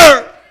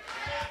wonder.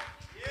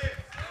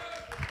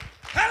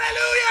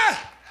 Hallelujah.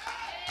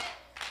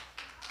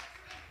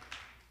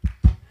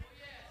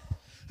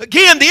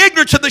 Again, the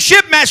ignorance of the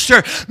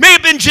shipmaster may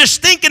have been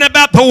just thinking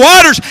about the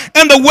waters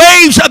and the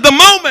waves of the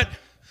moment.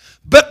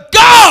 But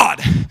God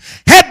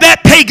had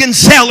that pagan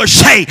sailor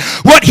say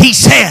what he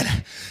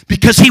said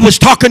because he was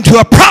talking to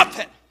a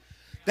prophet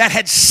that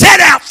had set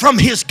out from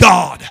his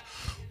God,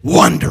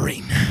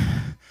 wandering.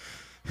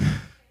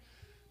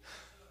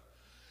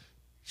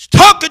 He's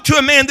talking to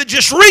a man that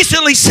just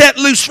recently set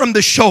loose from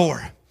the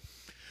shore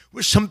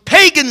with some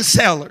pagan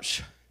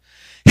sailors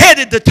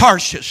headed to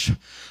Tarshish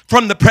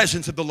from the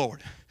presence of the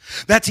Lord.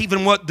 That's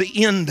even what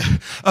the end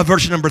of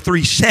verse number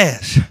 3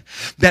 says.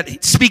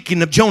 That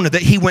speaking of Jonah,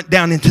 that he went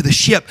down into the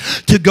ship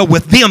to go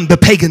with them, the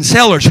pagan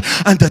sailors,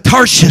 unto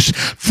Tarshish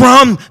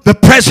from the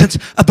presence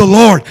of the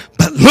Lord.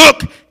 But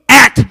look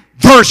at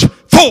verse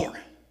 4.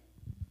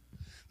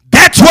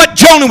 That's what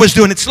Jonah was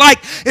doing.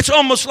 It's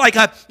almost like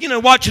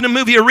watching a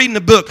movie or reading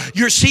a book.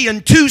 You're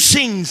seeing two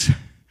scenes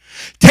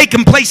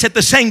taking place at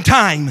the same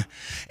time,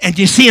 and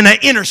you see an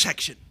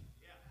intersection.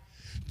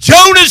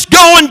 Jonah's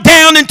going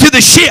down into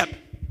the ship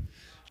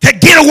to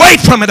get away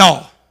from it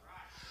all.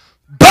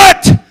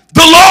 But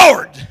the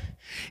Lord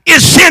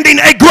is sending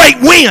a great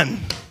wind.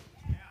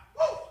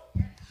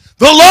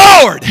 The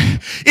Lord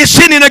is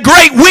sending a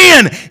great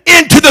wind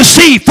into the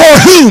sea. For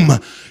whom?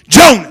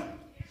 Jonah.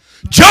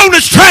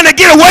 Jonah's trying to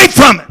get away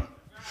from it.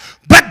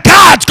 But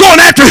God's going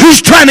after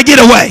who's trying to get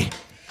away.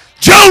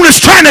 Jonah's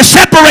trying to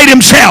separate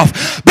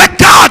himself, but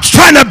God's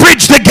trying to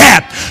bridge the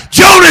gap.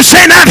 Jonah's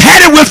saying, I've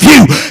had it with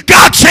you.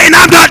 God's saying,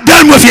 I'm not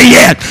done with you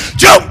yet.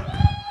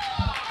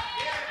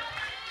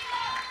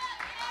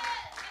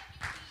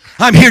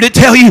 I'm here to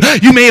tell you,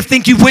 you may have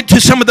think you went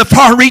to some of the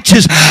far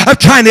reaches of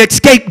trying to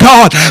escape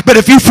God, but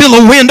if you feel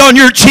a wind on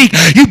your cheek,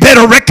 you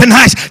better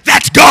recognize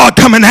that's God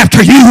coming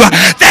after you.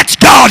 That's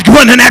God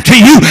running after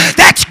you.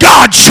 That's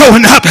God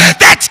showing up.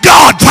 That's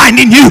God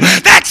finding you.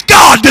 That's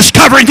God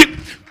discovering you.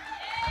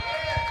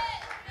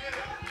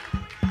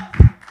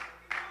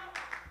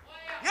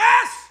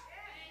 Yes!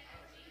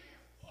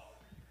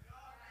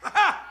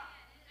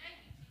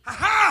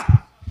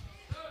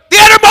 The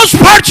uttermost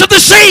parts of the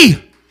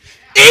sea.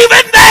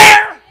 Even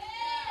there.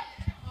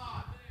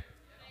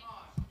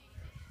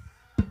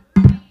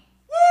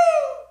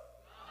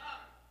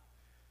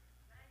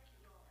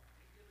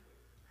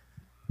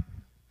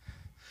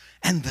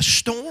 And the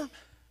storm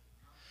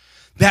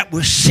that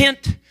was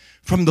sent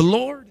from the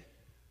Lord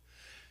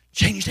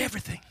changed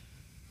everything.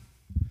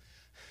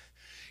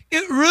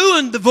 It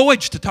ruined the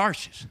voyage to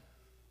Tarshish.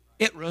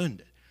 It ruined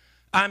it.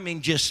 I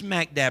mean, just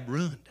smack dab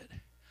ruined it.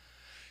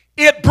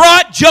 It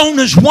brought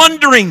Jonah's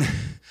wandering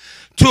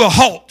to a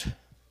halt.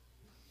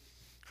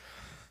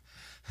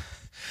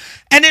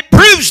 And it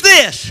proves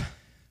this,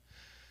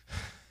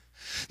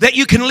 that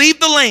you can leave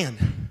the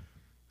land.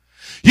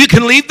 You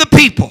can leave the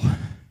people.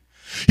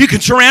 You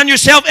can surround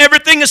yourself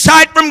everything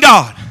aside from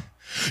God.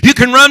 You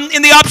can run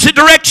in the opposite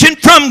direction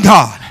from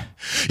God.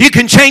 You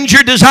can change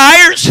your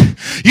desires.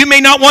 You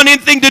may not want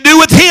anything to do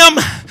with Him,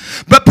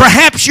 but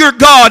perhaps your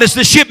God, as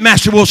the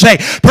shipmaster will say,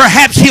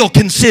 perhaps He'll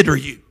consider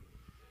you.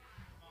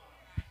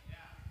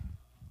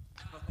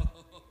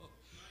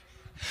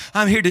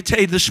 I'm here to tell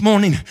you this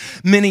morning,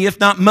 many, if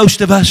not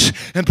most of us,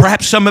 and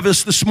perhaps some of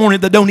us this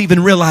morning that don't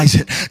even realize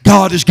it,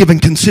 God is giving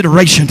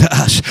consideration to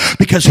us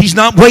because He's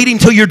not waiting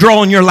till you're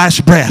drawing your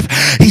last breath.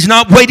 He's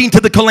not waiting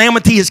till the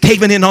calamity is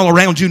caving in all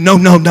around you. No,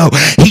 no, no.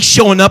 He's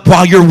showing up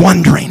while you're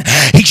wandering.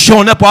 He's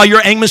showing up while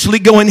you're aimlessly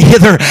going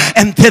hither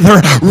and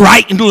thither,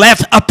 right and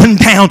left, up and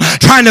down,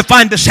 trying to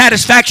find the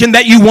satisfaction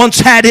that you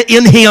once had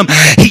in Him.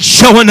 He's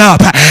showing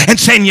up and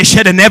saying, you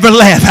should have never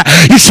left.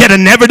 You should have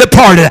never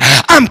departed.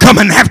 I'm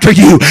coming after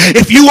you.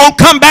 If you won't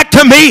come back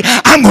to me,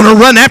 I'm going to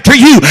run after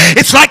you.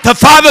 It's like the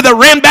father that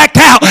ran back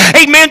out,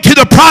 amen, to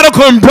the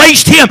prodigal,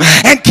 embraced him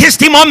and kissed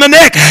him on the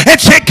neck and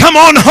said, come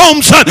on home,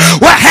 son.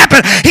 What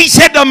happened? He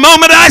said, the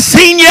moment I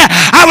seen you,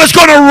 I was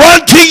going to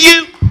run to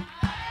you.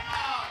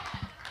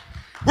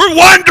 We're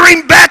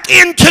wandering back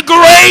into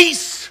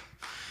grace.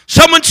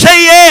 Someone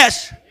say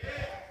yes.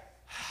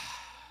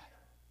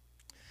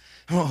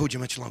 I won't hold you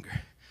much longer.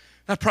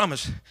 I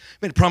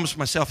made a promise to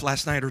myself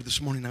last night or this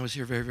morning. I was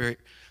here very, very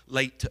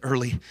late to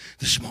early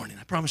this morning.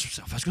 I promised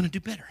myself I was going to do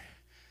better.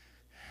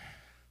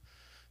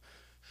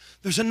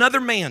 There's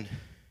another man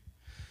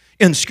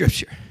in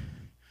Scripture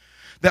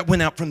that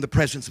went out from the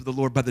presence of the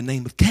Lord by the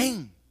name of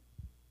Cain.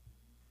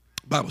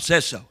 The Bible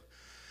says so.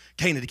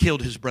 Cain had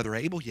killed his brother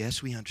Abel.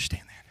 Yes, we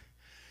understand that.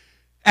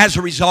 As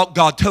a result,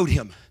 God told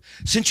him,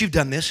 since you've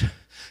done this,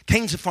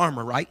 Cain's a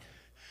farmer, right?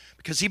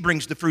 Because he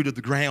brings the fruit of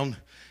the ground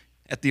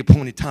at the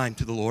appointed time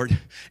to the Lord.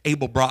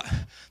 Abel brought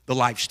the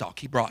livestock.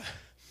 He brought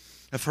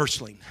a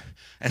firstling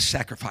as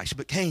sacrifice.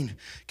 But Cain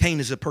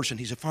is a person,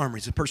 he's a farmer,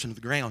 he's a person of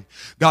the ground.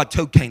 God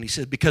told Cain, He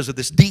said, because of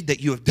this deed that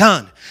you have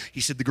done,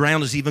 He said, the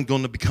ground is even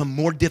going to become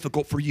more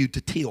difficult for you to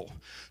till.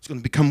 It's going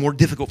to become more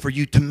difficult for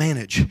you to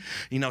manage.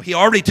 You know, He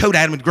already told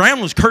Adam, the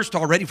ground was cursed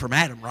already from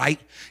Adam, right?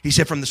 He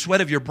said, from the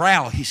sweat of your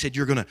brow, He said,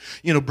 you're going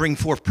to, bring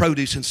forth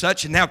produce and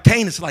such. And now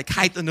Cain is like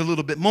heightened a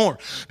little bit more.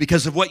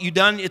 Because of what you've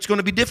done, it's going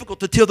to be difficult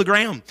to till the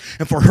ground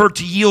and for her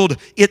to yield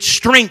its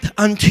strength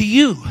unto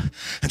you.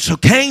 And so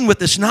Cain, with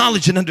this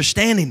knowledge and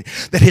understanding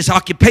that his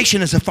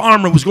occupation as a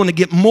farmer was going to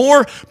get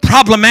more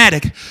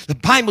problematic, the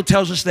Bible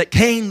tells us that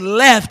Cain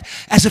left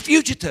as a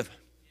fugitive.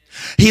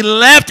 He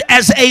left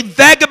as a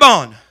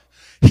vagabond.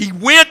 He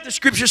went, the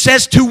Scripture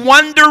says, to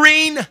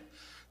wandering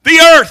the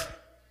earth.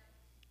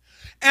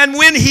 And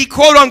when he,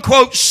 quote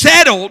unquote,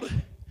 settled,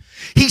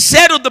 he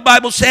settled, the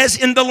Bible says,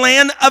 in the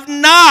land of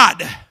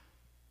Nod,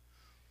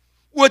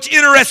 which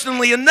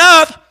interestingly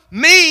enough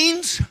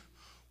means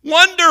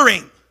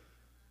wandering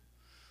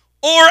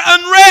or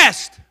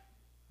unrest.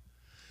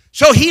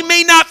 So he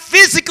may not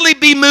physically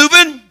be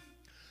moving,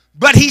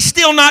 but he's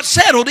still not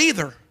settled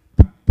either.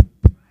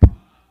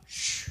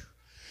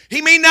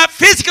 He may not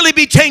physically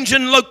be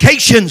changing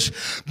locations,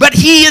 but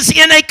he is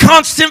in a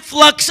constant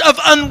flux of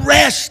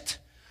unrest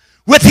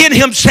within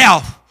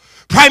himself.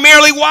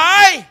 Primarily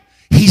why?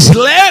 He's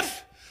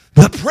left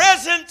the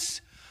presence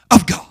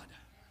of God.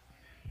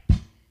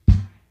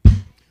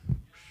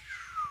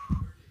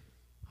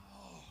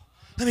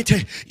 Let me tell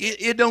you,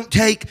 it don't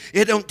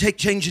take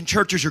changing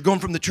churches or going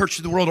from the church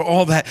to the world or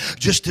all that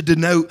just to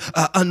denote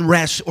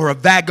unrest or a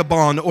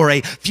vagabond or a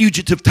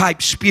fugitive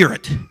type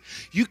spirit.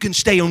 You can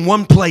stay in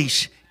one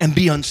place and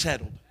be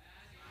unsettled.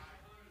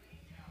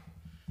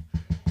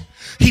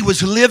 He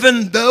was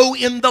living, though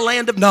in the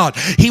land of Nod,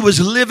 he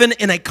was living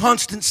in a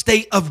constant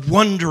state of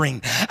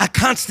wondering, a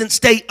constant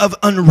state of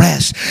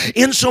unrest,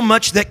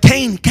 insomuch that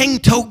Cain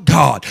told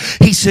God,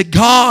 he said,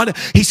 God,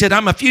 he said,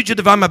 I'm a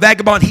fugitive, I'm a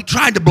vagabond. He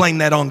tried to blame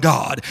that on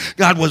God.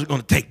 God wasn't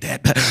going to take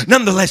that. But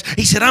nonetheless,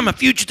 he said, I'm a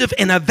fugitive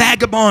and a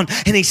vagabond.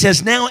 And he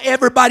says, now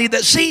everybody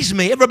that sees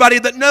me, everybody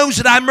that knows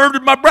that I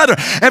murdered my brother,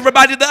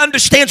 everybody that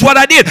understands what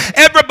I did,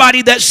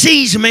 everybody that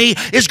sees me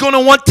is going to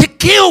want to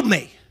kill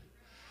me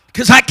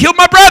because I killed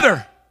my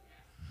brother.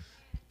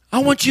 I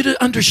want you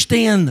to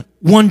understand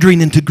wandering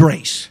into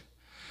grace.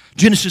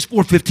 Genesis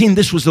 4:15,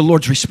 this was the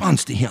Lord's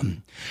response to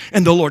him.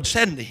 And the Lord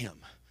said unto him,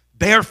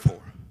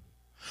 therefore,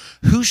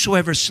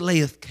 whosoever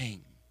slayeth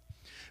Cain,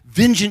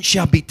 vengeance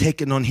shall be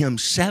taken on him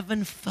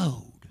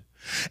sevenfold.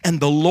 And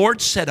the Lord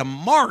set a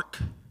mark.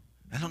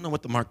 I don't know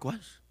what the mark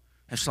was.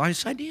 I have the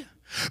slightest idea.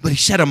 But he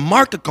set a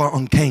mark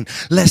on Cain,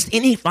 lest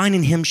any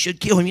finding him should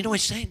kill him. You know what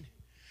he's saying?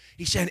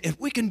 He said, if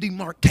we can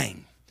demark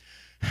Cain,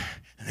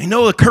 and they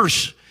know the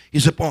curse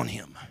is upon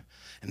him,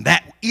 and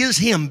that is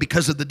him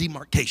because of the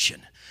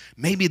demarcation,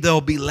 maybe they'll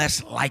be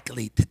less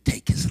likely to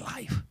take his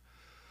life.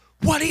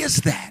 What is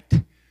that?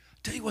 I'll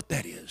tell you what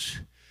that is.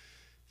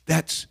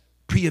 That's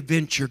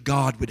pre-adventure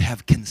God would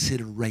have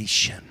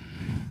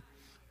consideration.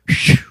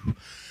 Whew.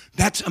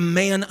 That's a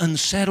man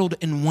unsettled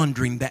and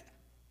wondering that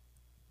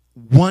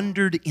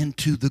wandered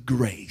into the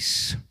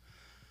grace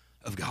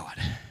of God.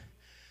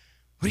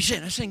 What are you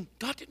saying? I'm saying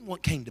God didn't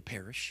want Cain to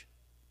perish.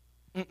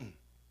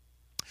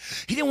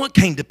 He didn't want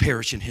Cain to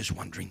perish in his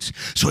wanderings.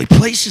 So he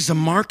places a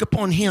mark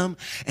upon him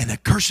and a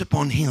curse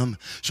upon him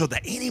so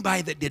that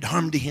anybody that did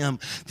harm to him,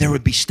 there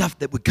would be stuff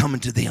that would come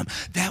into them.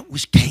 That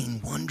was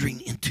Cain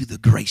wandering into the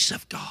grace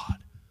of God.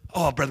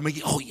 Oh, Brother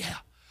McGee, oh yeah.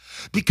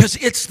 Because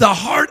it's the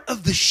heart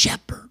of the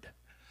shepherd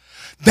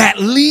that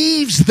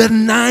leaves the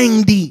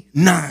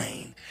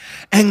 99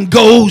 and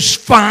goes,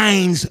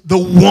 finds the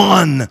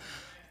one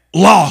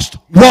lost.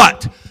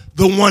 What?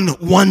 The one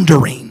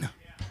wandering.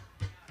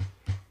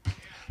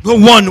 The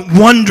one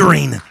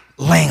wandering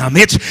lamb.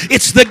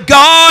 It's the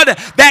God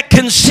that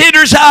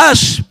considers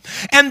us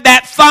and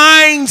that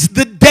finds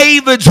the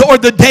Davids or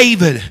the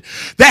David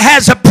that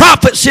has a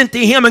prophet sent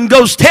to him and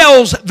goes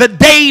tells the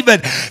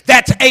David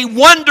that's a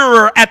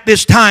wanderer at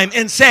this time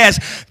and says,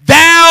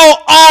 thou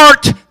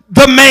art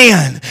the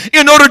man.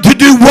 In order to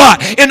do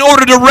what? In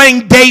order to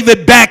bring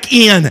David back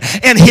in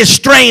and his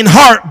straying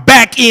heart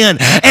back in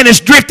and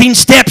his drifting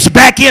steps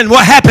back in.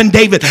 What happened,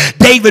 David?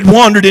 David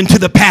wandered into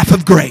the path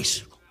of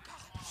grace.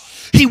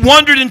 He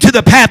wandered into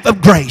the path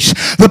of grace.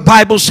 The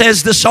Bible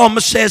says, the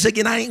psalmist says,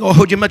 again, I ain't going to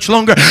hold you much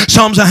longer.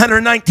 Psalms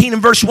 119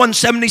 and verse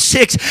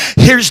 176.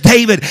 Here's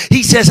David.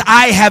 He says,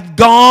 I have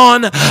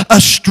gone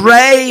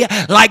astray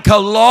like a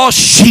lost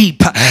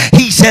sheep.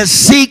 He says,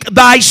 seek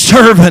thy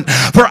servant,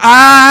 for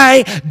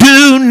I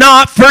do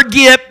not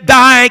forget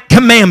thy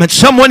commandments.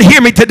 Someone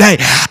hear me today.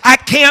 I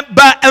can't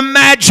but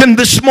imagine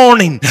this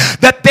morning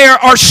that there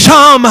are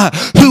some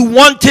who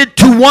wanted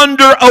to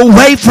wander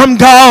away from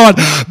God,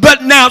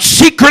 but now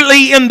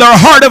secretly in their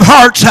heart of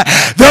hearts,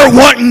 they're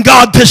wanting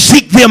God to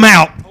seek them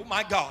out. Oh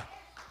my God.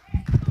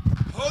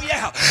 Oh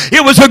yeah.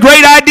 It was a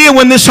great idea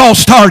when this all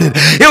started.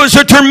 It was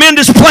a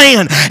tremendous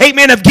plan,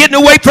 amen, of getting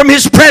away from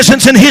his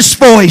presence and his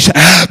voice.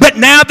 But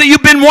now that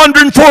you've been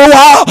wandering for a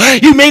while,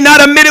 you may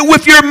not admit it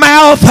with your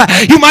mouth.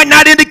 You might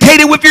not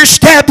indicate it with your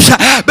steps.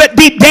 But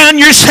deep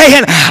down you're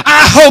saying,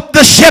 I hope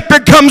the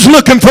shepherd comes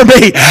looking for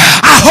me.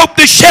 I hope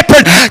the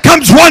shepherd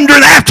comes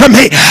wandering after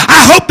me.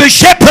 I hope the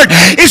shepherd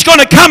is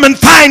going to come and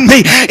find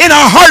me. In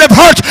our heart of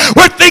hearts,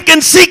 we're thinking,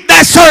 seek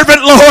thy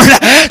servant, Lord.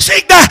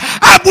 Seek thy,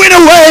 I went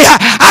away.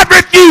 I've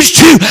refused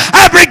you.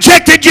 I've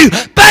rejected you.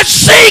 But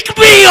seek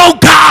me, oh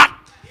God.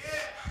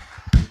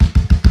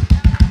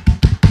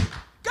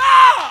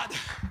 God.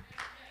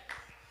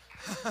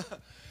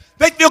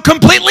 They feel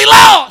completely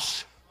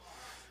lost.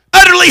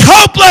 Utterly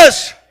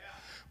hopeless.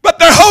 But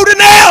they're holding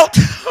out.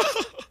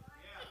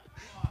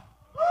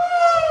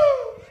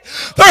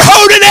 They're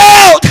holding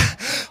out.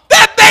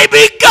 That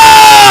maybe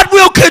God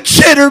will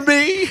consider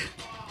me.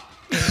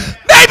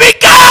 Maybe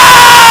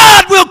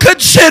God will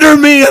consider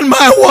me in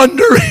my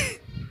wandering.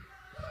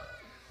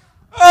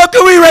 Oh,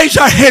 can we raise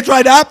our hands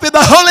right up in the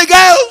Holy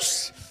Ghost?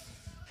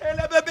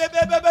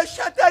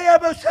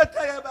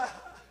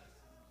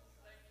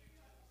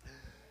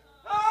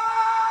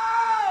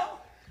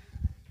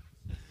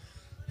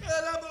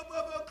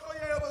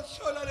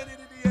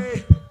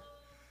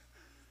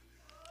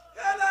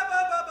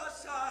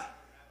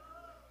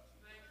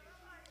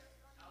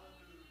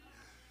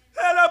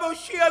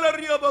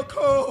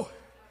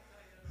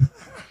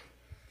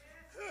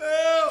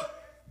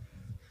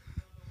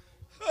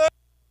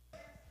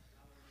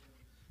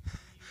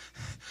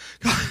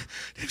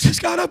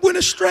 God, I went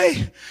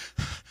astray.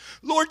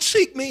 Lord,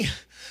 seek me.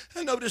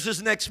 And notice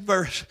his next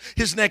verse,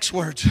 his next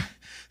words.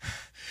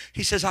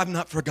 He says, I've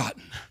not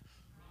forgotten.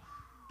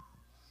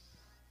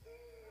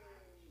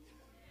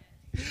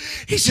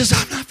 He says,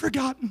 I've not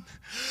forgotten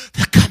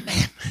the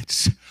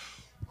commandments.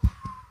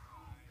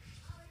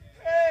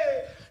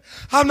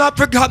 I've not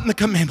forgotten the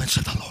commandments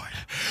of the Lord.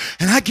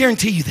 And I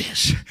guarantee you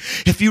this,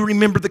 if you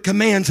remember the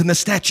commands and the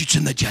statutes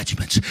and the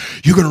judgments,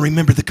 you're going to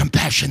remember the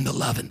compassion, the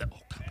love, and the...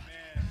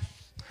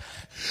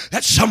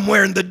 That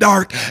somewhere in the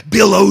dark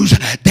billows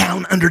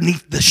down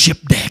underneath the ship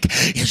deck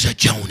is a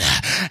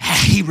Jonah.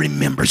 He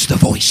remembers the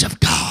voice of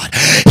God.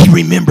 He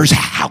remembers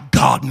how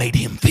God made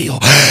him feel.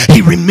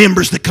 He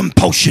remembers the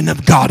compulsion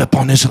of God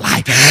upon his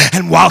life.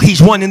 And while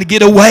he's wanting to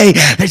get away,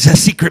 there's a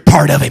secret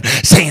part of him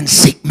saying,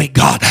 seek me,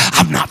 God.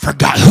 I've not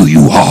forgot who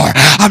you are.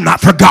 I've not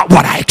forgot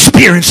what I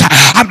experienced.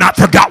 I've not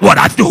forgot what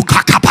I do.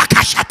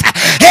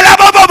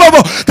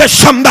 There's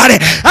somebody,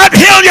 I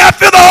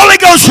feel the Holy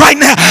Ghost right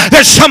now.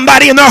 There's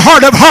somebody in their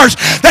heart of hearts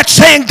that's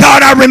saying,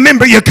 God, I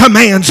remember your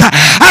commands.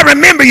 I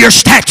remember your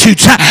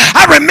statutes.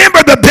 I remember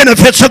the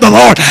benefits of the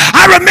Lord.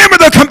 I remember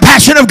the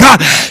compassion of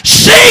God.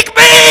 Seek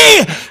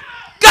me.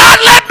 God,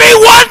 let me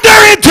wander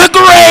into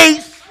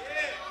grace.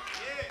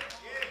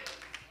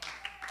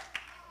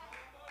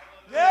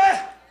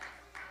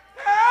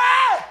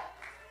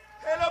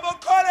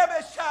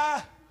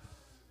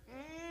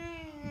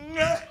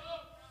 Yeah.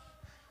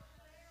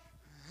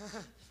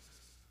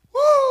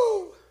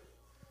 Woo!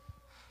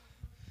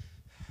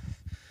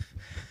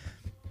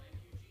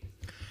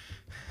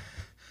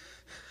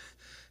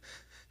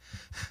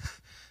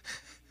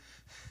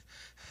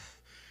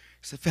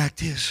 The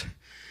fact is,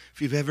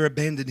 if you've ever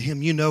abandoned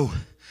him, you know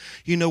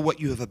what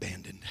you have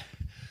abandoned.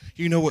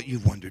 You know what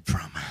you've wandered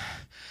from.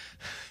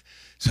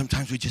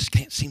 Sometimes we just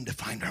can't seem to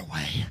find our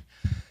way.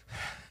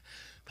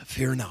 But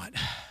fear not.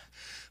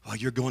 While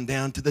you're going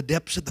down to the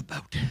depths of the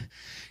boat,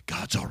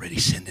 God's already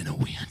sending a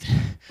wind.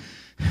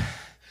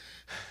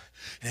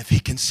 And if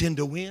he can send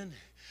a wind,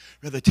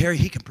 Brother Terry,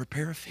 he can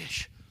prepare a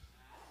fish.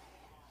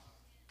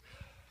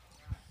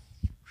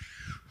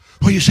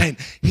 What are you saying?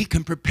 He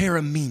can prepare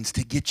a means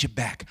to get you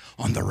back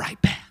on the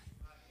right path.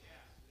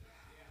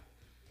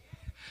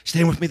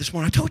 Stand with me this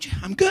morning. I told you,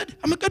 I'm good.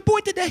 I'm a good boy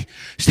today.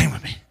 Stand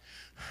with me.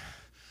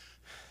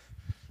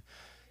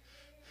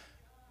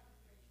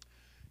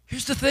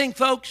 Here's the thing,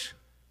 folks.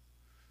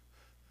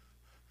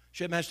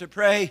 Shipmaster,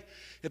 pray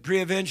at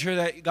pre-adventure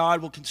that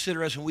God will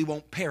consider us and we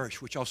won't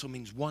perish, which also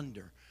means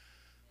wonder.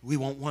 We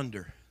won't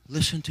wonder.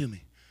 Listen to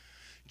me.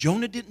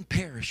 Jonah didn't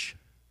perish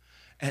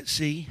at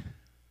sea.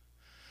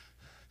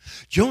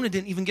 Jonah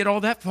didn't even get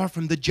all that far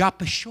from the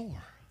Joppa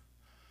shore.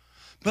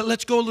 But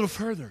let's go a little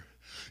further.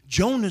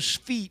 Jonah's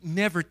feet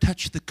never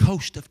touched the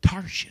coast of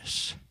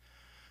Tarshish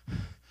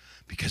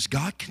because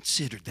God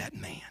considered that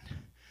man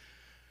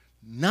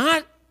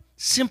not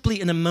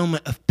simply in a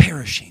moment of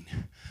perishing,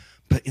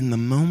 but in the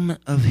moment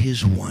of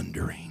his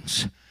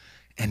wanderings.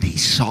 And he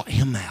sought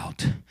him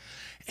out.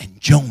 And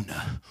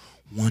Jonah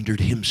wandered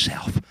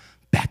himself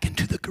back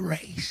into the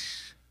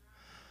grace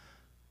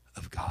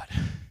of God.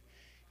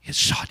 It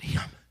sought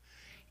him.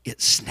 It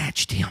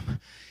snatched him.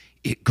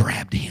 It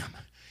grabbed him.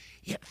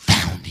 It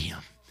found him.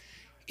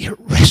 It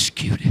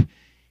rescued him.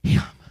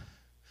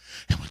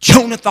 And when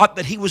Jonah thought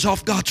that he was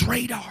off God's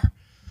radar,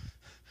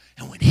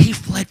 and when he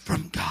fled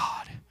from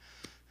God,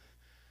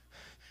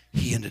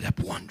 he ended up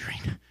wandering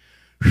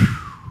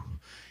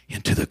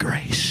into the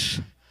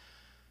grace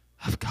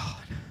of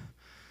God.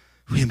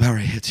 We bow our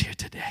heads here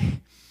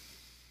today.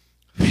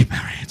 We bow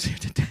our heads here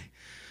today.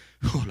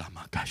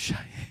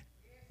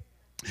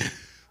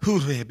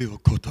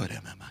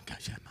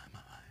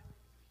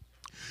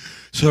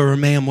 So,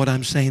 ma'am, what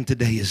I'm saying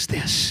today is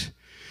this.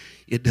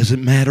 It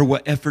doesn't matter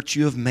what efforts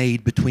you have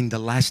made between the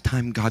last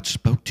time God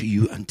spoke to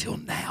you until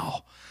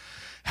now.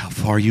 How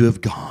far you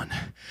have gone,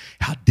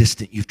 how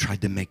distant you've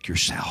tried to make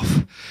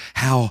yourself,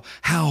 how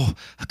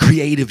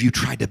creative you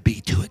tried to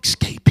be to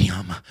escape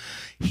him.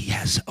 He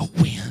has a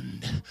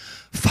wind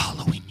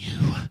following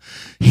you.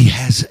 He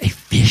has a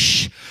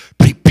fish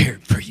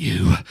prepared for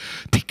you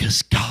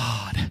because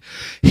God,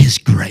 his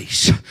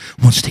grace,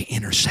 wants to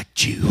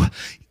intersect you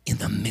in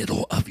the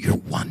middle of your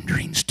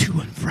wanderings to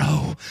and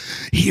fro,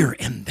 here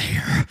and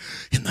there.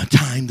 In the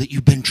time that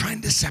you've been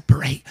trying to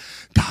separate,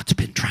 God's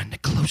been trying to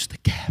close the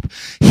gap.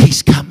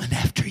 He's coming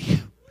after you.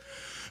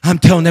 I'm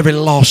telling every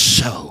lost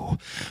soul,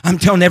 I'm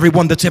telling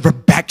everyone that's ever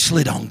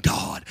backslid on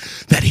God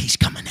that he's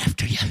coming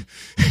after you.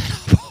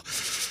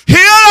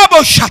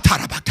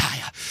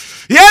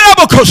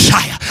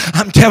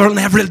 I'm telling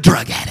every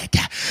drug addict,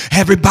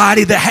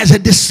 everybody that has a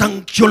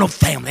dysfunctional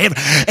family,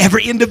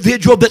 every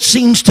individual that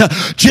seems to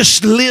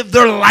just live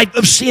their life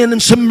of sin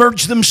and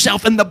submerge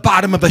themselves in the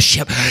bottom of a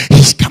ship,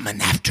 he's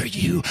coming after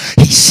you.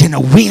 He's sent a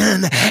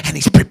wind and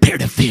he's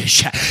prepared a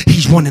fish.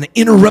 He's wanting to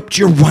interrupt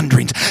your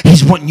wanderings.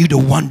 He's wanting you to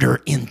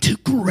wander into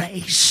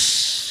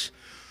grace.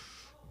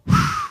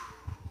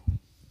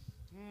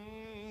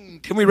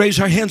 Can we raise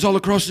our hands all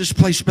across this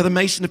place? Brother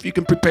Mason, if you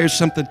can prepare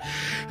something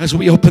as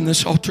we open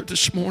this altar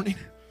this morning.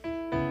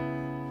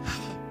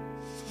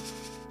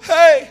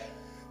 Hey.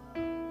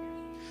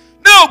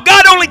 No,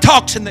 God only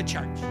talks in the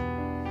church.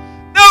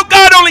 No,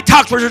 God only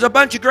talks where there's a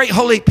bunch of great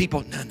holy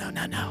people.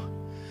 No.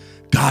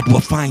 God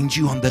will find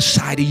you on the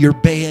side of your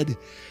bed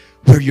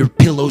where your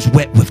pillow's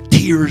wet with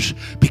tears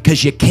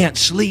because you can't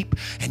sleep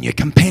and your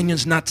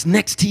companion's not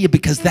next to you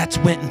because that's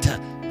went into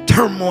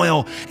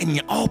turmoil and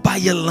you're all by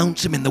your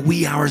lonesome in the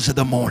wee hours of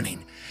the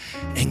morning.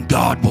 And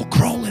God will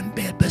crawl in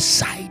bed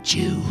beside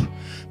you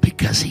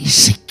because He's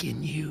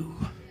seeking you.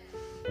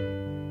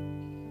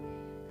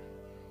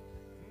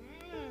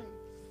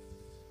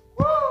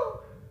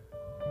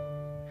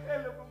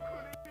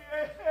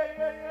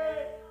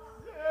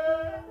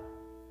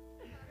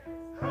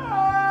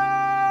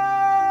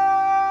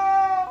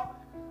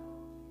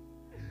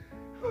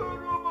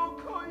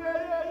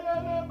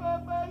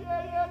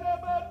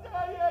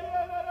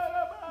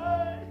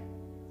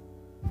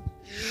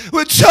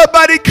 Would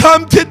somebody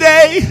come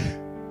today?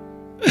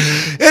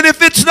 And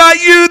if it's not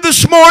you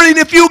this morning,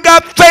 if you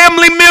got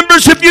family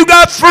members, if you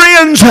got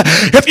friends,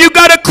 if you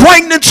got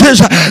acquaintances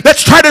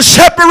that's trying to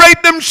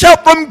separate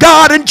themselves from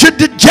God and to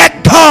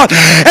reject God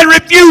and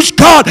refuse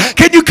God,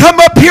 can you come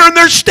up here in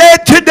their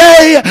stead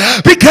today?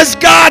 Because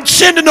God's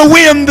sending a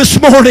wind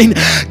this morning.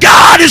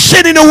 God is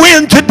sending a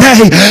wind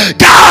today.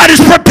 God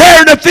is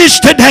preparing a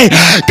feast today.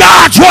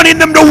 God's wanting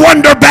them to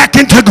wander back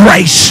into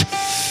grace.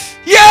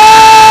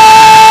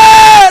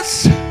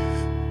 Yes!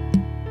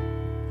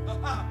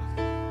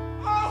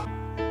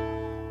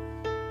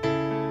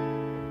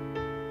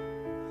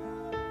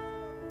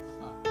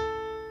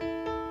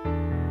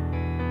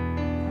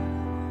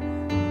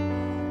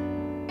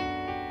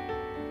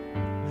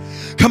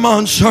 Come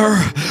on,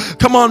 sir.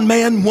 Come on,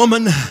 man,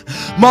 woman,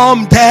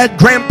 mom, dad,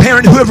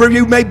 grandparent, whoever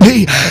you may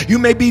be. You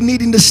may be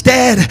needing to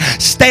stand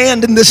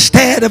in the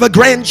stead of a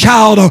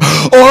grandchild or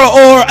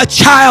a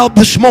child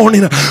this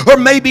morning, or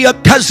maybe a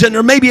cousin,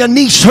 or maybe a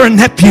niece or a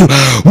nephew.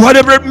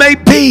 Whatever it may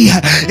be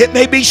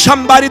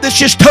somebody that's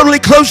just totally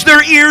closed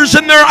their ears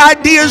and their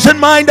ideas and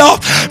mind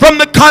off from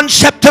the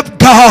concept of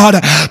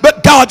God.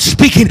 But God's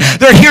speaking.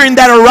 They're hearing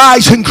that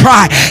arise and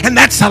cry. And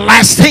that's the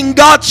last thing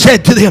God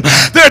said to them.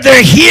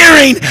 They're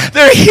hearing.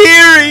 They're hearing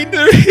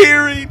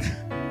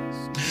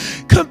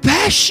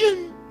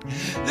compassion.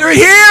 They're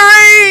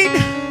hearing,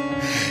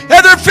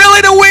 and they're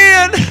feeling a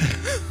wind.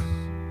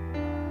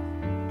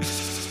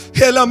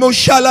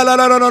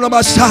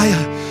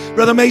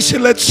 Brother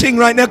Mason, let's sing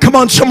right now. Come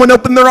on, someone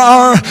open their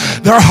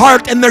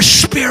heart and their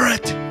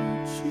spirit.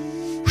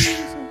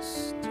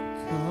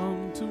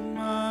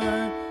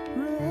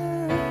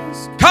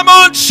 Come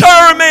on,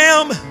 sir,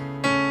 ma'am.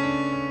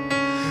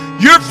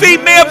 Your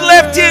feet may have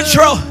left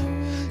Israel.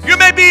 You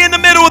may be in the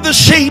middle of the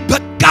sea,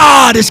 but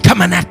God is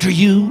coming after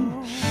you.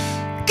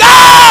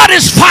 God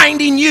is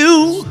finding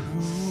you.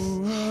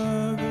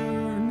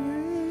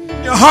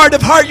 In your heart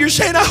of heart, you're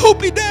saying, I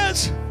hope He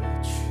does.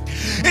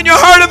 In your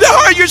heart of the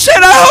heart, you're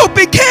saying, I hope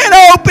He can,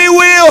 I hope He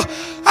will.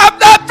 I've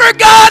not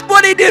forgot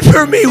what He did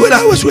for me when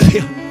I was with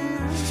Him.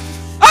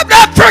 I've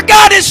not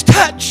forgot His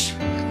touch.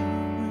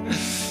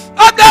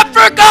 I've not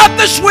forgot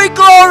the sweet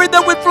glory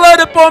that would flood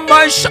upon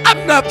my soul.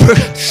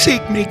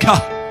 Seek me,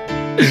 God.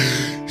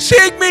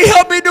 Seek me,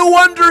 help me to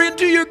wander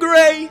into your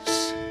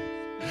grace.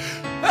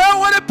 I don't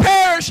want to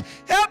perish.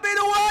 Help me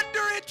to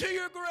wander into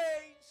your grace.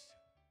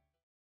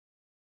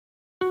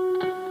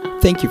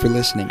 Thank you for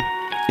listening.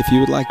 If you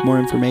would like more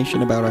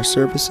information about our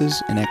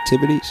services and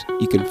activities,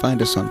 you can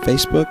find us on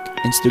Facebook,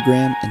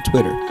 Instagram, and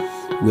Twitter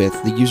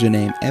with the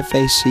username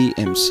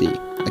FACMC.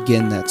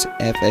 Again, that's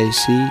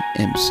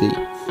FACMC.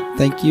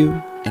 Thank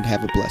you, and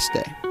have a blessed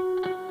day.